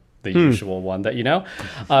than the usual one that you know.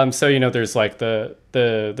 So there's like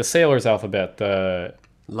the sailor's alphabet, the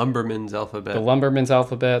Lumberman's alphabet. The lumberman's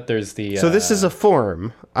alphabet. There's the. So this is a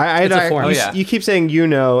form. It's a form. You keep saying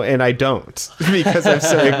and I don't because I'm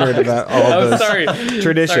so ignorant about all those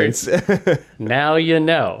traditions. Sorry. Now you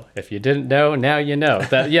know. If you didn't know, now you know.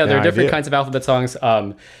 There are different kinds of alphabet songs.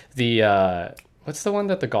 What's the one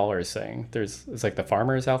that the Gaullers sing? It's like the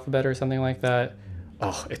farmer's alphabet or something like that.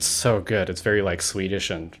 Oh, it's so good. It's very like Swedish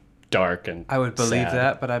and dark and I would believe sad.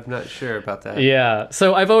 that, but I'm not sure about that. Yeah.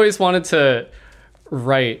 So I've always wanted to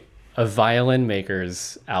write a violin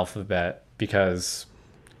maker's alphabet because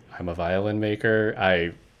I'm a violin maker.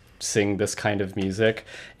 I sing this kind of music,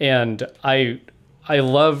 and I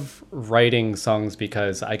love writing songs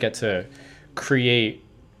because I get to create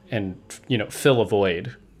and fill a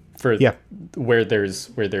void for where there's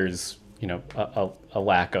a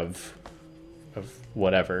lack of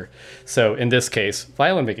whatever. So in this case,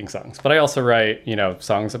 violin making songs. But I also write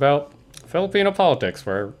songs about Filipino politics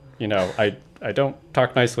where I don't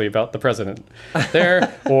talk nicely about the president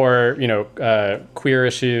there, or queer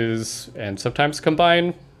issues, and sometimes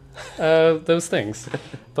combine those things.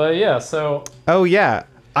 But yeah, so Oh yeah,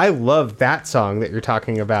 I love that song that you're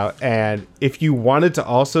talking about, and if you wanted to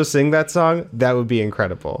also sing that song, that would be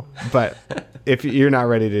incredible. But if you're not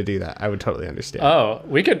ready to do that, I would totally understand. oh,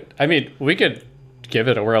 we could give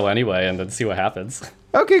it a whirl anyway and then see what happens.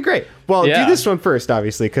 Okay, great. Well, Yeah. do this one first,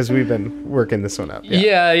 obviously, because we've been working this one up.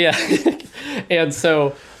 Yeah. And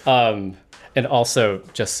so and also,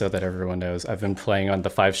 just so that everyone knows, I've been playing on the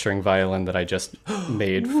 5-string violin that I just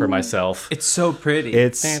made for myself. It's so pretty.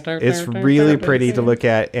 It's really pretty to look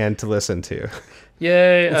at and to listen to.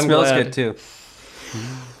 Yay! It smells good too.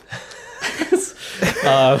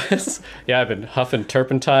 Yeah, I've been huffing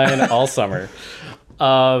turpentine all summer.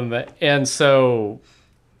 And so,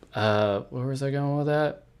 where was I going with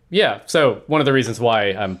that? Yeah, so one of the reasons why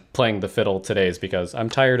I'm playing the fiddle today is because I'm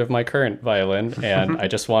tired of my current violin, and I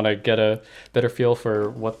just want to get a better feel for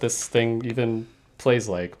what this thing even plays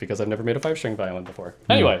like, because I've never made a 5-string violin before.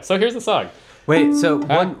 Anyway, so here's the song. Wait, so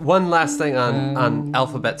one last thing on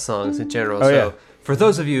alphabet songs in general. For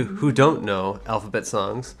those of you who don't know alphabet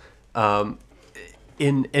songs,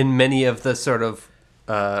 in many of the sort of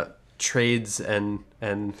trades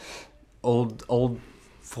and old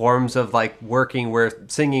forms of like working where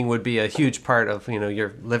singing would be a huge part of,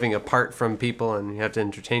 you're living apart from people and you have to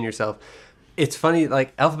entertain yourself. It's funny,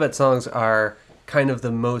 like alphabet songs are kind of the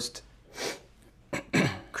most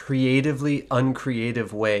creatively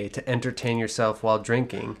uncreative way to entertain yourself while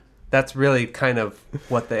drinking. That's really kind of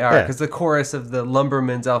what they are, because the chorus of the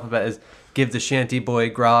lumberman's alphabet is give the shanty boy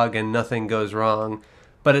grog and nothing goes wrong.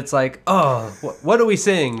 But it's like, oh, what do we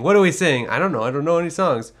sing? What do we sing? I don't know any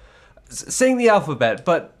songs. Sing the alphabet,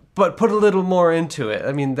 but put a little more into it.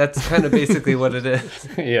 I mean, that's kind of basically what it is.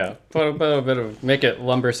 Yeah, put a bit of, make it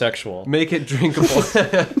lumber sexual. Make it drinkable.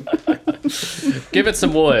 Give it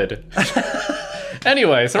some wood.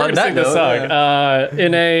 Anyway, so we're On gonna sing that this note, song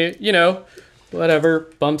in a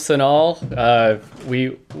whatever bumps and all.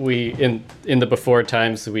 We in the before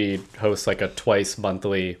times we host like a twice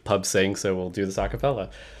monthly pub sing, so we'll do this a cappella.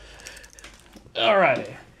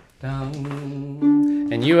 Alrighty.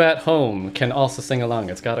 And you at home can also sing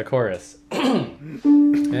along. It's got a chorus.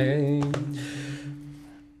 Hey.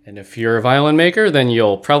 And if you're a violin maker, then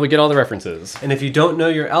you'll probably get all the references. And if you don't know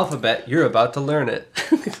your alphabet, you're about to learn it.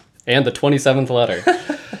 And the 27th letter.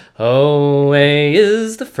 O, A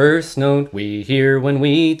is the first note we hear when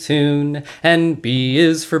we tune, and B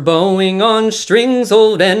is for bowing on strings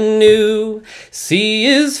old and new. C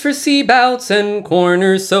is for C bouts and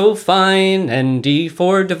corners so fine, and D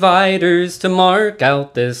for dividers to mark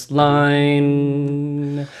out this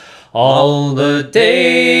line. All the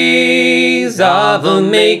days of a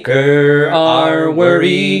maker are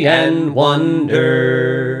worry and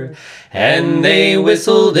wonder, and they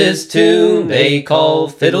whistle this tune they call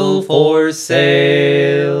Fiddle for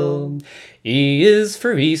Sale. E is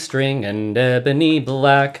for E string and ebony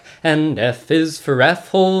black, and F is for F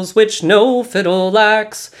holes which no fiddle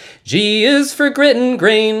lacks. G is for grit and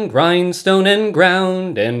grain, grindstone and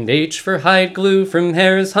ground, and H for hide glue from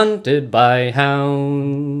hares hunted by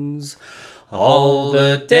hounds. All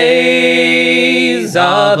the days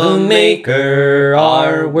of a maker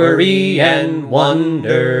are worry and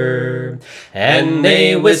wonder, and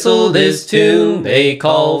they whistle this tune they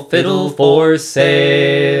call Fiddle for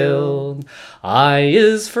Sale. I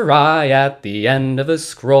is for eye at the end of a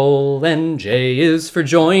scroll, and J is for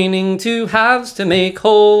joining two halves to make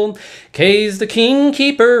whole. K's the king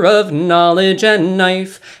keeper of knowledge and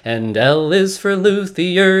knife, and L is for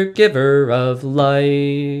luthier, giver of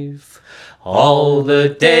life. All the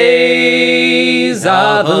days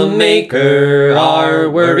of a maker are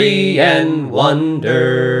worry and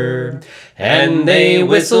wonder, and they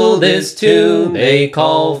whistle this tune they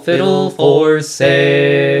call Fiddle for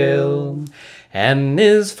Sale. M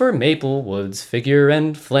is for Maplewood's figure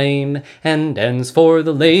and flame, and N's for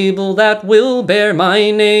the label that will bear my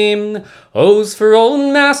name. O's for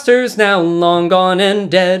old masters now long gone and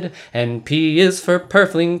dead, and P is for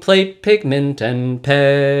purfling plate, pigment, and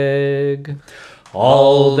peg.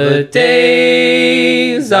 All the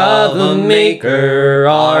days of the Maker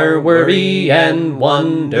are worry and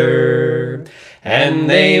wonder, and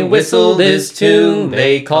they whistle this tune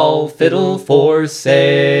they call Fiddle for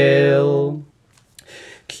Sale.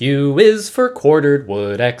 Q is for quartered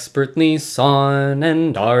wood expertly sawn,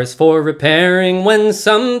 and R's for repairing when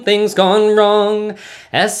something's gone wrong.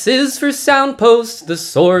 S is for soundpost, the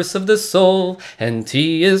source of the soul, and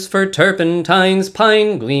T is for turpentines,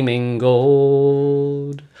 pine gleaming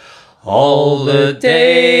gold. All the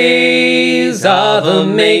days of the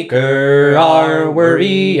Maker are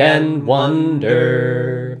worry and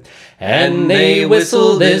wonder, and they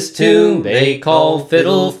whistle this tune they call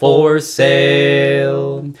Fiddle for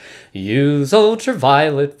Sale. Use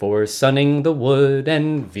ultraviolet for sunning the wood,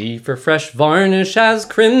 and V for fresh varnish as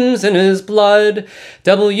crimson is blood.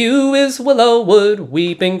 W is willow wood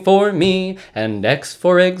weeping for me, and X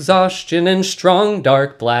for exhaustion and strong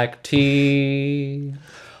dark black tea.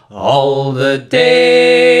 All the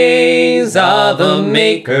days of the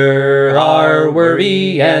Maker are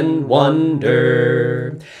worry and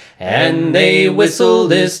wonder, and they whistle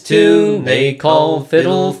this tune they call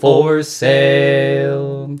Fiddle for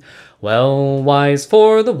Sale. Well, wise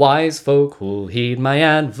for the wise folk who'll heed my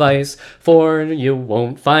advice, for you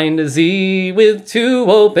won't find a Z with two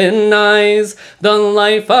open eyes. The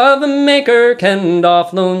life of a Maker can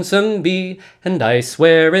doth lonesome be, and I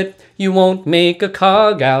swear it, you won't make a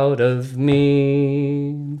cog out of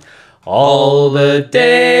me. All the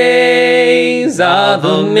days of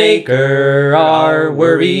the Maker are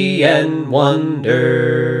worry and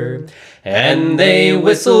wonder, and they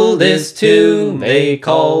whistle this tune they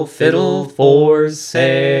call Fiddle for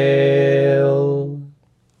Sale.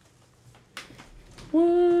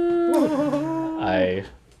 I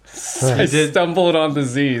stumbled on the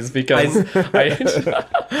Z's because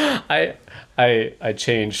I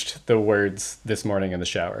changed the words this morning in the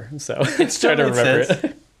shower, so it's trying to remember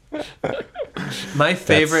it. My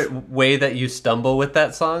favorite way that you stumble with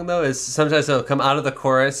that song, though, is sometimes it'll come out of the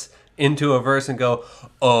chorus into a verse and go,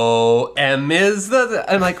 "Oh, M is the..."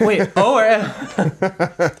 I'm like, wait, O or M?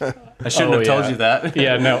 I shouldn't have told you that.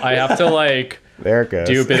 Yeah, no, I have to There it goes.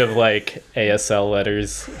 do a bit of ASL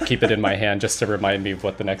letters, keep it in my hand just to remind me of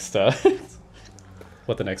what the next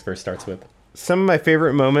what the next verse starts with. Some of my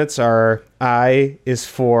favorite moments are I is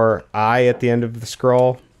for I at the end of the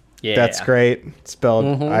scroll. Yeah, That's great.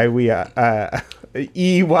 Spelled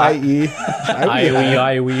E-Y-E.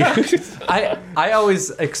 I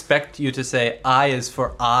always expect you to say I is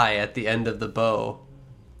for I at the end of the bow,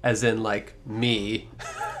 as in me.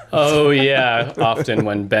 Oh yeah, often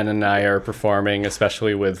when Ben and I are performing,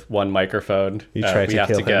 especially with one microphone, You try we to have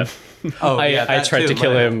kill to him. get. Oh, I tried to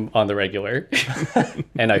kill him on the regular,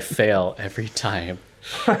 and I fail every time.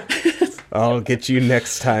 I'll get you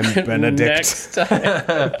next time, Benedict. Next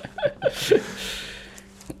time.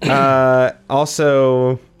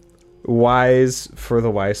 Also, wise for the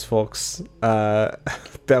wise folks. That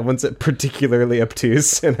one's particularly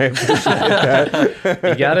obtuse, and I appreciate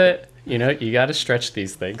that. You gotta stretch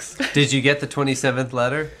these things. Did you get the 27th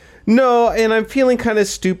letter? No, and I'm feeling kind of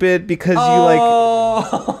stupid because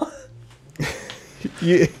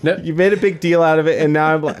you made a big deal out of it, and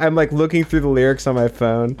now I'm looking through the lyrics on my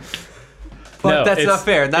phone. But No, that's not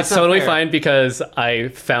fair. That's it's not totally fair. fine because I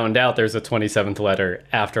found out there's a 27th letter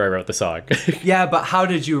after I wrote the song. Yeah, but how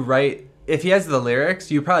did you write? If he has the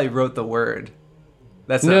lyrics, you probably wrote the word.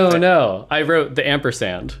 That's not fair. No. I wrote the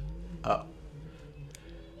ampersand. Oh.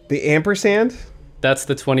 The ampersand? That's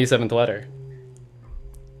the 27th letter.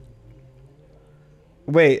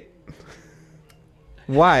 Wait.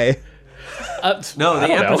 Why? No, the I don't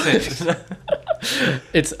know. ampersand.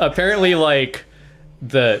 It's apparently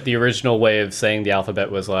the original way of saying the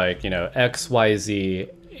alphabet was X, Y, Z,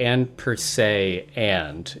 and per se,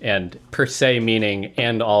 and per se meaning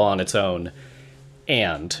and all on its own,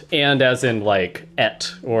 and as in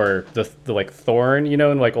et, or the thorn, in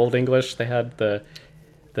Old English they had the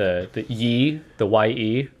ye, the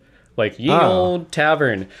ye, ye old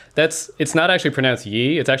tavern. It's not actually pronounced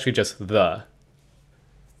ye, it's actually just the.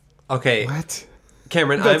 Okay, What?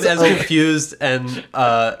 Cameron, I'm as confused and This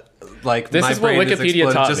my is what brain Wikipedia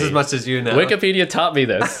exploded taught just me. as much as you know. Wikipedia taught me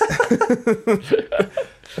this.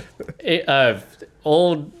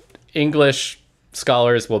 Old English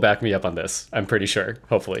scholars will back me up on this. I'm pretty sure.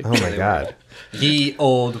 Hopefully. Oh my god. Ye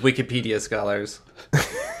old Wikipedia scholars.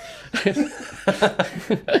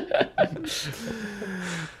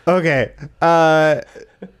 Okay.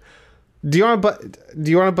 Do you want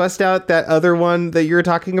to bust out that other one that you were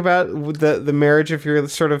talking about, with the marriage of your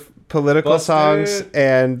sort of political Bust songs it.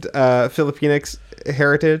 and Filipinic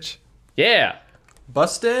heritage? Yeah.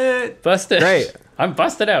 Bust it. Busted. Great. I'm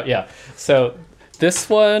busted out. Yeah. So this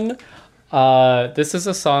one, this is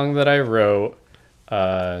a song that I wrote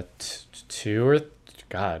 2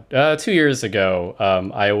 years ago.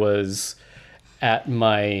 I was at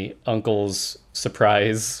my uncle's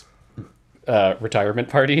surprise retirement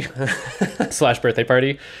party / birthday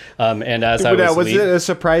party. And as I was it a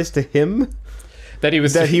surprise to him that he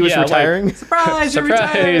was retiring? Like, Surprise! You're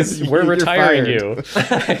surprise! We're You're retiring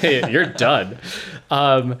fired. you. You're done.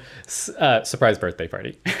 Surprise birthday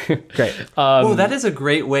party. Great. Oh, that is a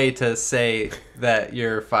great way to say that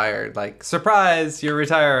you're fired. Like, surprise, you're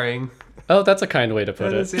retiring. Oh, that's a kind way to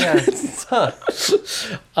put it.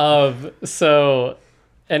 So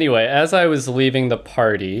anyway, as I was leaving the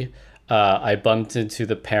party, I bumped into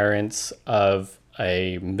the parents of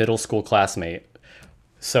a middle school classmate.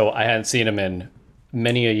 So I hadn't seen him in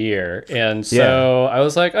many a year. And so I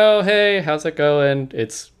was like, oh, hey, how's it going?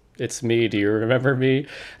 It's me. Do you remember me? And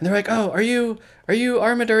they're like, oh, are you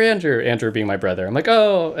Armand or Andrew? Andrew being my brother. I'm like,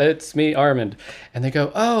 oh, it's me, Armand. And they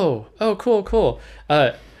go, oh, cool.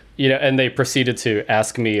 And they proceeded to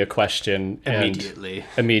ask me a question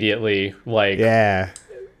immediately, like,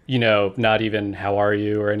 not even how are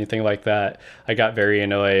you or anything like that. I got very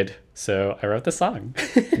annoyed, so I wrote the song.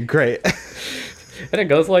 Great. And it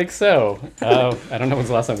goes like so. I don't know when's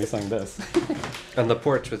the last time we sang this. On the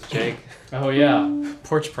porch with Jake. Oh yeah,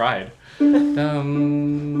 Porch Pride.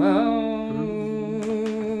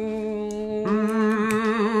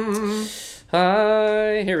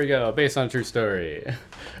 Hi, here we go. Based on a true story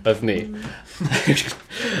of me.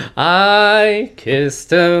 I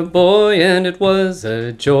kissed a boy and it was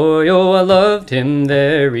a joy. Oh, I loved him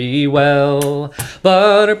very well.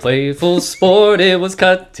 But our playful sport, it was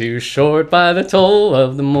cut too short by the toll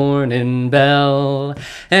of the morning bell.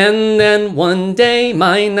 And then one day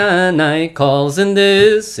my nana calls and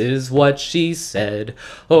this is what she said.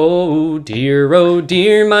 Oh dear,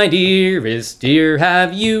 my dearest dear,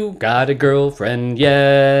 have you got a girlfriend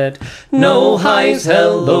yet? No highs,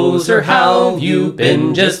 hellos, or how you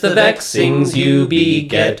been, just the vexings you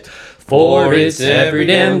beget. For it's every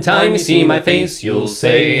damn time you see my face, you'll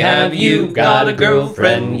say, have you got a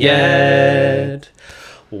girlfriend yet?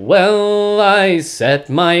 Well, I set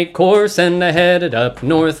my course and I headed up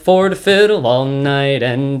north for to fiddle all night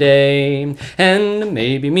and day. And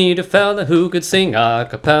maybe meet a fella who could sing a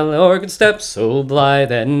cappella or could step so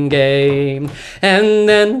blithe and gay. And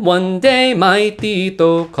then one day my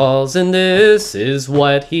Tito calls and this is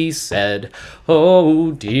what he said.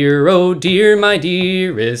 Oh dear, my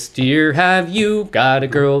dearest dear, have you got a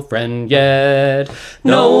girlfriend yet?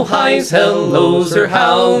 No highs, hellos, or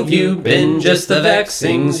how have you been, just the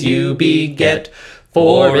vexings you beget.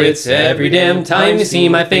 For it's every damn time you see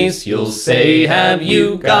my face, you'll say, have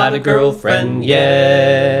you got a girlfriend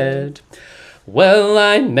yet? Well,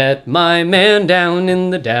 I met my man down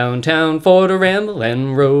in the downtown for to ramble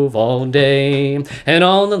and rove all day. And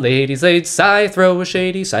all the ladies, they'd sigh, throw a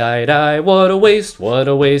shady side eye. What a waste,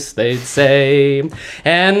 they'd say.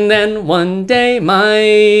 And then one day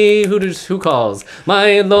who calls?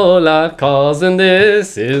 My Lola calls, and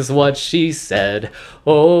this is what she said.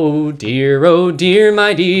 Oh dear,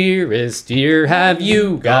 my dearest dear, have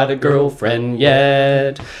you got a girlfriend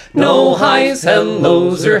yet? No highs,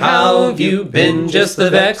 hellos, or how have you been, just the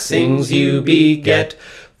vexings you beget.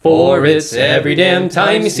 For it's every damn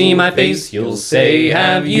time you see my face, you'll say,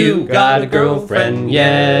 have you got a girlfriend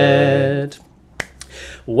yet?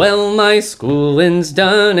 Well, my schooling's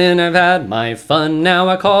done and I've had my fun. Now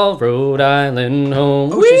I call Rhode Island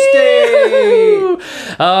home. Ocean State!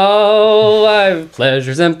 Oh, I've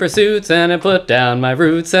pleasures and pursuits and I put down my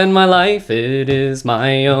roots and my life, it is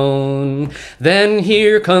my own. Then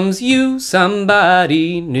here comes you,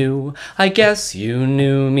 somebody new. I guess you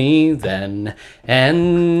knew me then.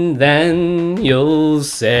 And then you'll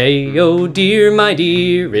say, oh dear, my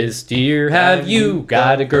dearest dear, have you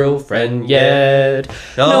got a girlfriend yet?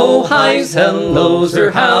 No highs, hellos,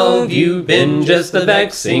 or how have you been, just the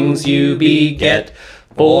vexings you beget.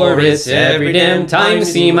 For it's every damn time you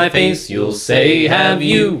see my face, you'll say, have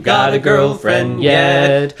you got a girlfriend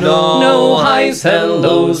yet? No highs,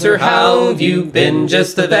 hellos, or how have you been,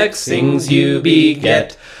 just the vexings you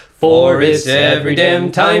beget. For it's every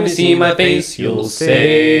damn time you see my face, you'll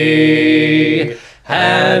say,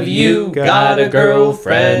 have you got a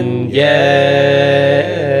girlfriend yet?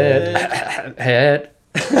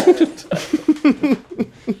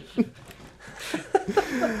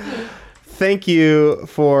 Thank you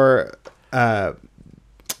for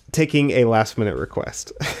taking a last minute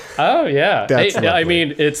request. Oh yeah, That's hey, I lovely.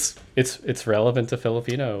 mean it's relevant to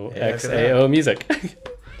Filipino XAO music.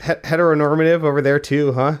 Heteronormative over there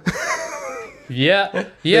too, huh? Yeah.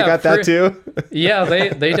 They got that too? Yeah,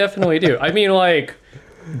 they definitely do. I mean, like,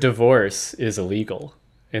 divorce is illegal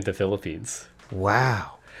in the Philippines.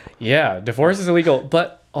 Wow. Yeah, divorce is illegal.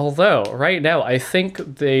 But although right now, I think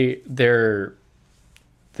they're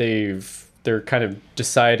kind of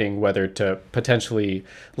deciding whether to potentially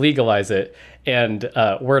legalize it. And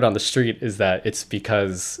word on the street is that it's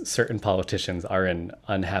because certain politicians are in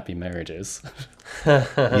unhappy marriages.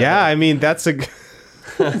 Yeah, I mean, that's a...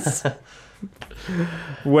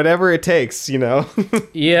 whatever it takes, you know?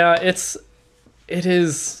 Yeah, it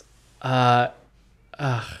is. Yeah,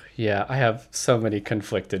 I have so many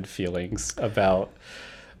conflicted feelings about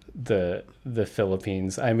the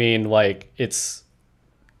Philippines. I mean, like, it's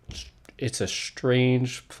a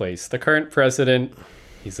strange place. The current president,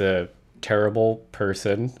 he's a terrible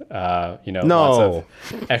person. You know, No.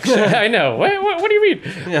 lots of I know. What do you mean?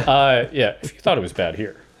 Yeah. Yeah. If you thought it was bad,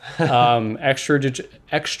 here.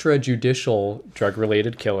 Extrajudicial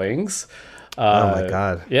drug-related killings. Oh my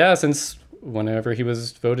God. Yeah, since whenever he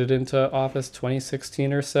was voted into office,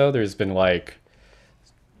 2016 or so, there's been like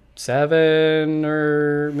 7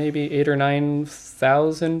 or maybe 8 or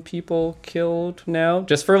 9,000 people killed now,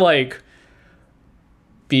 just for like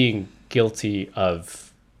being guilty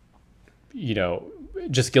of, you know,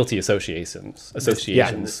 just guilty associations with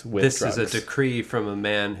This drugs. is a decree from a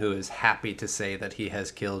man who is happy to say that he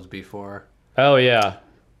has killed before. Oh yeah,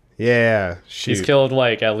 Yeah, shoot. he's killed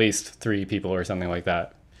like at least 3 people or something like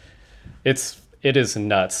that. It is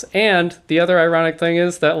nuts. And the other ironic thing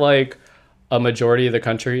is that like a majority of the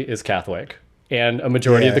country is Catholic and a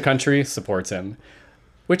majority of Yeah. the country supports him,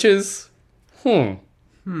 which is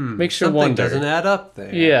makes you Something wonder. doesn't add up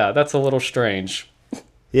there. Yeah, that's a little strange.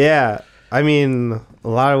 Yeah, I mean, a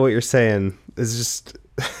lot of what you're saying is just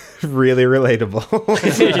really relatable.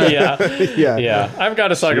 Yeah. Yeah. I've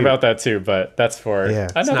got a song about that too, but that's for Yeah.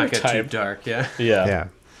 Let's another not get too time. dark, yeah. Yeah. Yeah.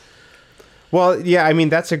 Well, yeah, I mean,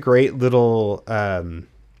 that's a great little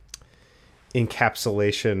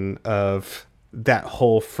encapsulation of that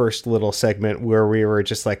whole first little segment where we were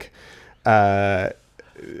just like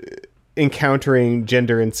encountering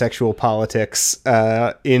gender and sexual politics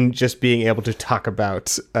in just being able to talk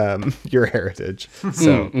about your heritage.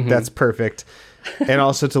 So that's perfect. And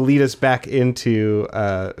also to lead us back into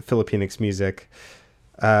Filipinx music.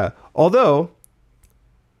 Although,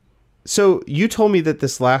 so you told me that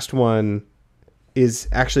this last one is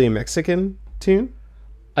actually a Mexican tune.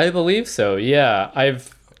 I believe so. Yeah.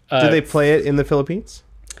 I've Do they play it in the Philippines?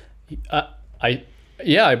 I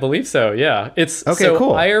believe so. Yeah. It's Okay, so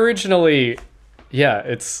cool. I originally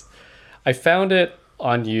I found it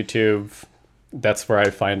on YouTube. That's where I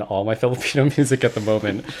find all my Filipino music at the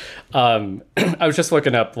moment. I was just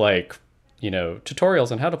looking up like, you know,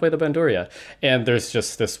 tutorials on how to play the bandurria, and there's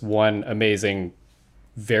just this one amazing,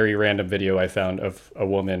 very random video I found of a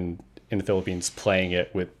woman in the Philippines playing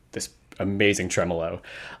it with this amazing tremolo.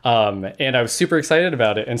 And I was super excited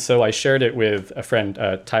about it. And so I shared it with a friend,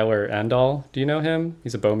 Tyler Andal. Do you know him?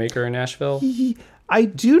 He's a bow maker in Nashville. I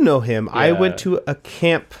do know him. I Yeah. went to a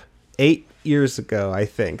camp 8 years ago, I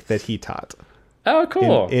think, that he taught Oh,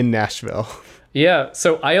 cool. in Nashville. Yeah.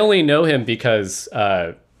 So I only know him because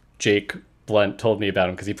Jake Blunt told me about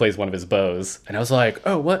him because he plays one of his bows. And I was like,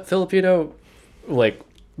 oh, what Filipino, like,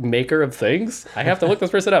 maker of things? I have to look this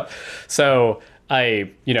person up. So I,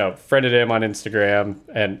 you know, friended him on Instagram,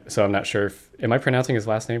 and so I'm not sure if, am I pronouncing his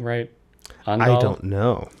last name right? Andal? I don't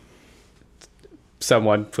know.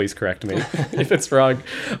 Someone please correct me if it's wrong.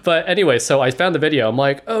 But anyway, so I found the video. I'm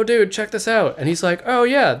like, oh dude, check this out. And he's like, oh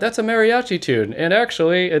yeah, that's a mariachi tune. And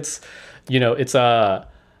actually it's, you know, it's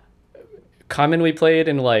commonly played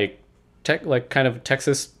in like kind of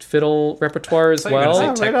Texas fiddle repertoire as I thought you were gonna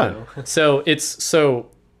well. say right techno. So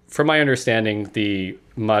from my understanding, the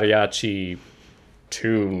mariachi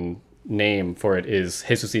tune name for it is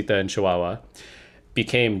Jesusita in Chihuahua,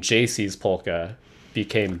 became JC's polka,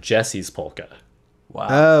 became Jesse's polka. Wow.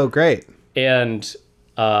 Oh, great. And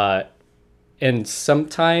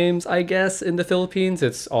sometimes, I guess, in the Philippines,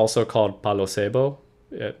 it's also called palo sebo.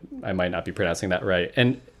 I might not be pronouncing that right.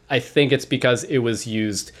 And I think it's because it was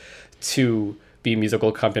used to be musical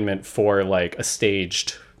accompaniment for like a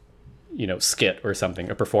staged, you know, skit or something,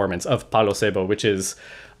 a performance of palo sebo, which is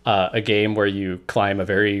a game where you climb a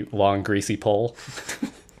very long, greasy pole.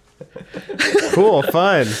 Cool,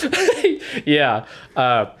 fun. Yeah.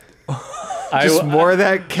 Just more of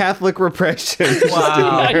that Catholic repression.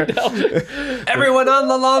 Wow. I know. Everyone on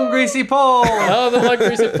the long greasy pole. Oh, the long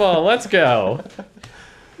greasy pole. Let's go.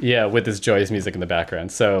 Yeah, with this joyous music in the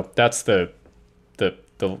background. So that's the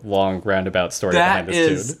the long roundabout story That behind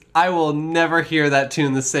this is, tune. I will never hear that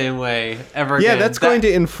tune the same way ever Yeah, again. that's going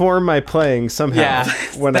to inform my playing somehow Yeah,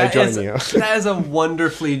 when I that join is- you. That is a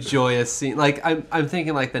wonderfully joyous scene. Like I'm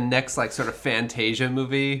thinking like the next like sort of Fantasia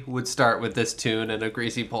movie would start with this tune and a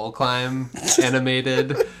greasy pole climb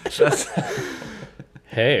animated. That's,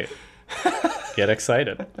 Hey, get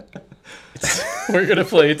excited. We're going to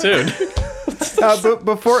play a tune. But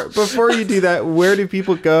before you do that, where do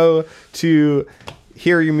people go to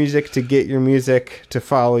hear your music, to get your music, to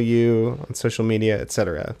follow you on social media,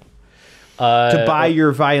 etc.? To buy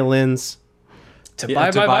your violins. To buy my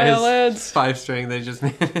his violins. 5-string they just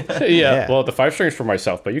made. Yeah, well, the 5 strings for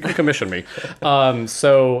myself, but you can commission me.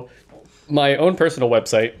 So my own personal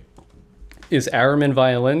website is Aramin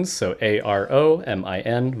Violins, so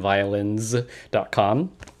AROMIN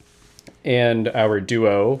violins.com. And our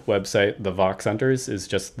duo website, The Vox Hunters, is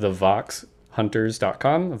just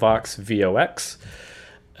thevoxhunters.com, Vox, VOX.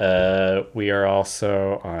 We are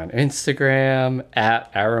also on Instagram,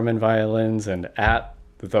 at Aramin Violins and at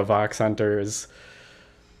The Vox Hunters.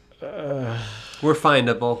 We're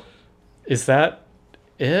findable. Is that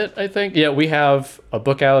it, I think? Yeah, we have a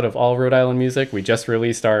book out of all Rhode Island music. We just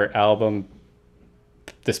released our album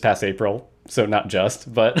this past April. So not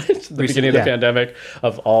just, but the beginning of the pandemic,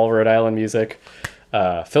 of all Rhode Island music.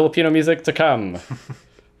 Filipino music to come.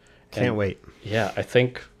 Can't wait. Yeah, I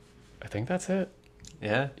think that's it.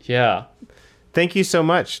 Yeah. Yeah. Thank you so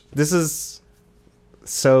much. This is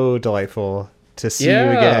so delightful to see you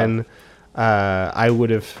Yeah. again. I would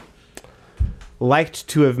have liked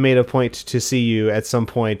to have made a point to see you at some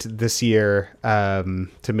point this year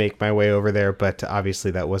to make my way over there, but obviously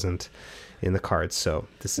that wasn't in the cards. So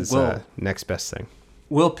this is next best thing.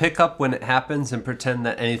 We'll pick up when it happens and pretend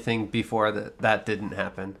that anything before that didn't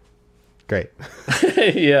happen. Great.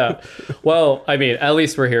 Yeah. Well, I mean, at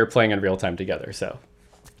least we're here playing in real time together, so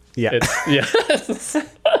Yeah. it's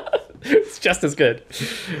just as good.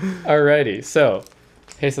 Alrighty, so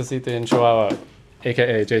Jesusita in Chihuahua,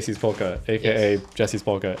 aka JC's Polka, aka Jesse's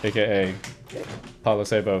Polka, aka Pablo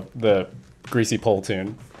Sabo, the greasy pole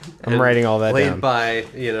tune. I'm writing all that Played down. by,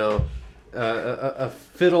 a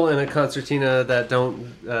fiddle and a concertina that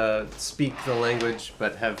don't speak the language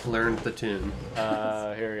but have learned the tune.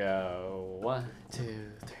 Here we go. 1, 2,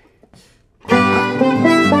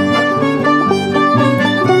 3.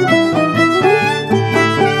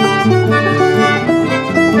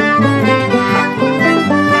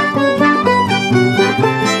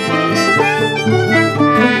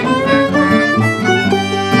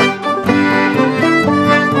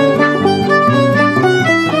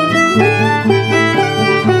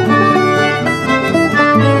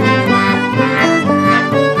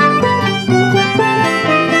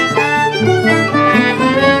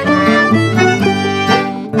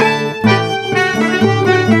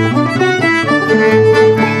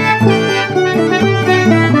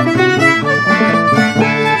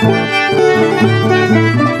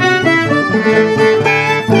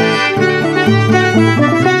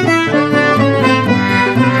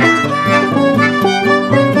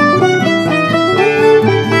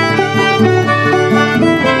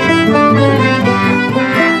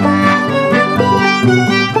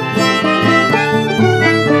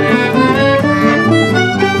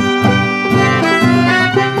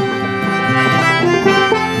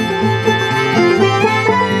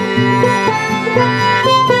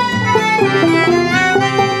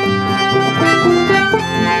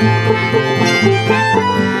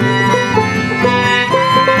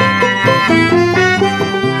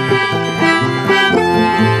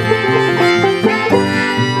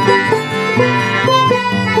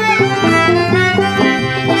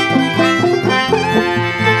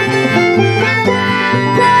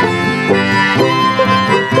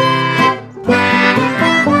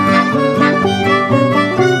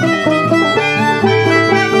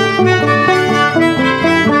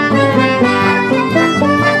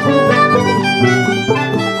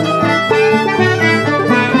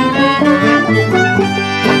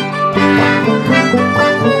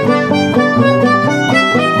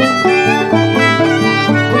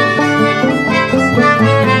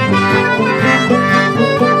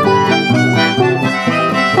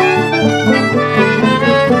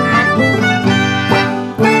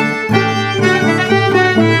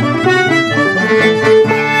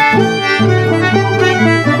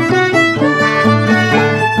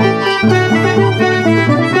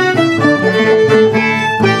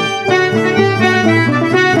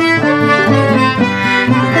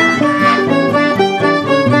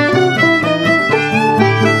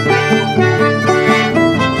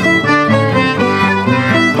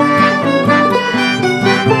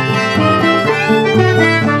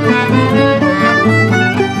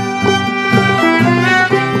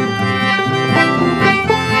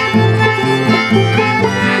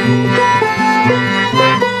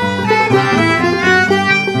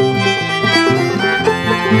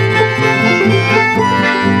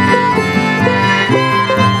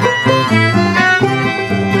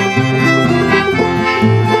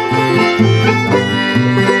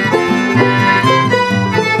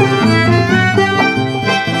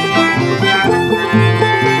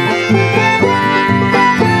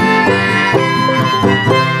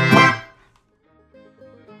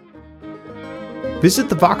 Visit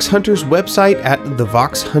the Vox Hunters website at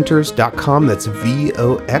thevoxhunters.com, that's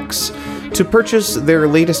VOX, to purchase their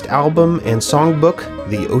latest album and songbook,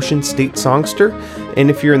 The Ocean State Songster. And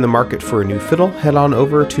if you're in the market for a new fiddle, head on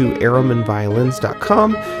over to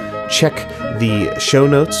ArrowmanViolins.com, check the show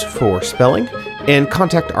notes for spelling, and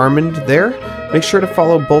contact Armand there. Make sure to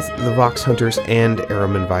follow both the Vox Hunters and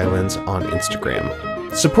Arrowman Violins on Instagram.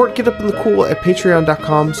 Support Get Up in the Cool at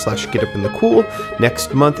patreon.com/getupinthecool.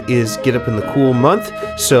 Next month is Get Up in the Cool month,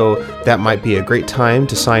 so that might be a great time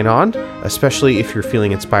to sign on, especially if you're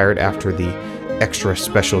feeling inspired after the extra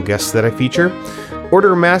special guests that I feature.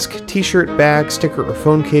 Order a mask, t-shirt, bag, sticker, or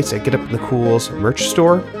phone case at Get Up in the Cool's merch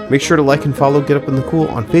store. Make sure to like and follow Get Up in the Cool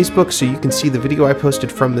on Facebook so you can see the video I posted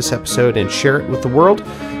from this episode and share it with the world.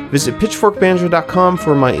 Visit pitchforkbanjo.com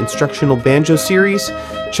for my instructional banjo series.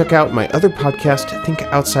 Check out my other podcast, Think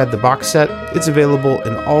Outside the Box Set. It's available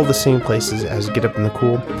in all the same places as Get Up in the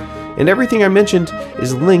Cool. And everything I mentioned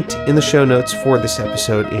is linked in the show notes for this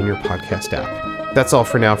episode in your podcast app. That's all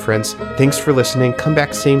for now, friends. Thanks for listening. Come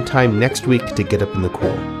back same time next week to Get Up in the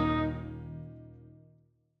Cool.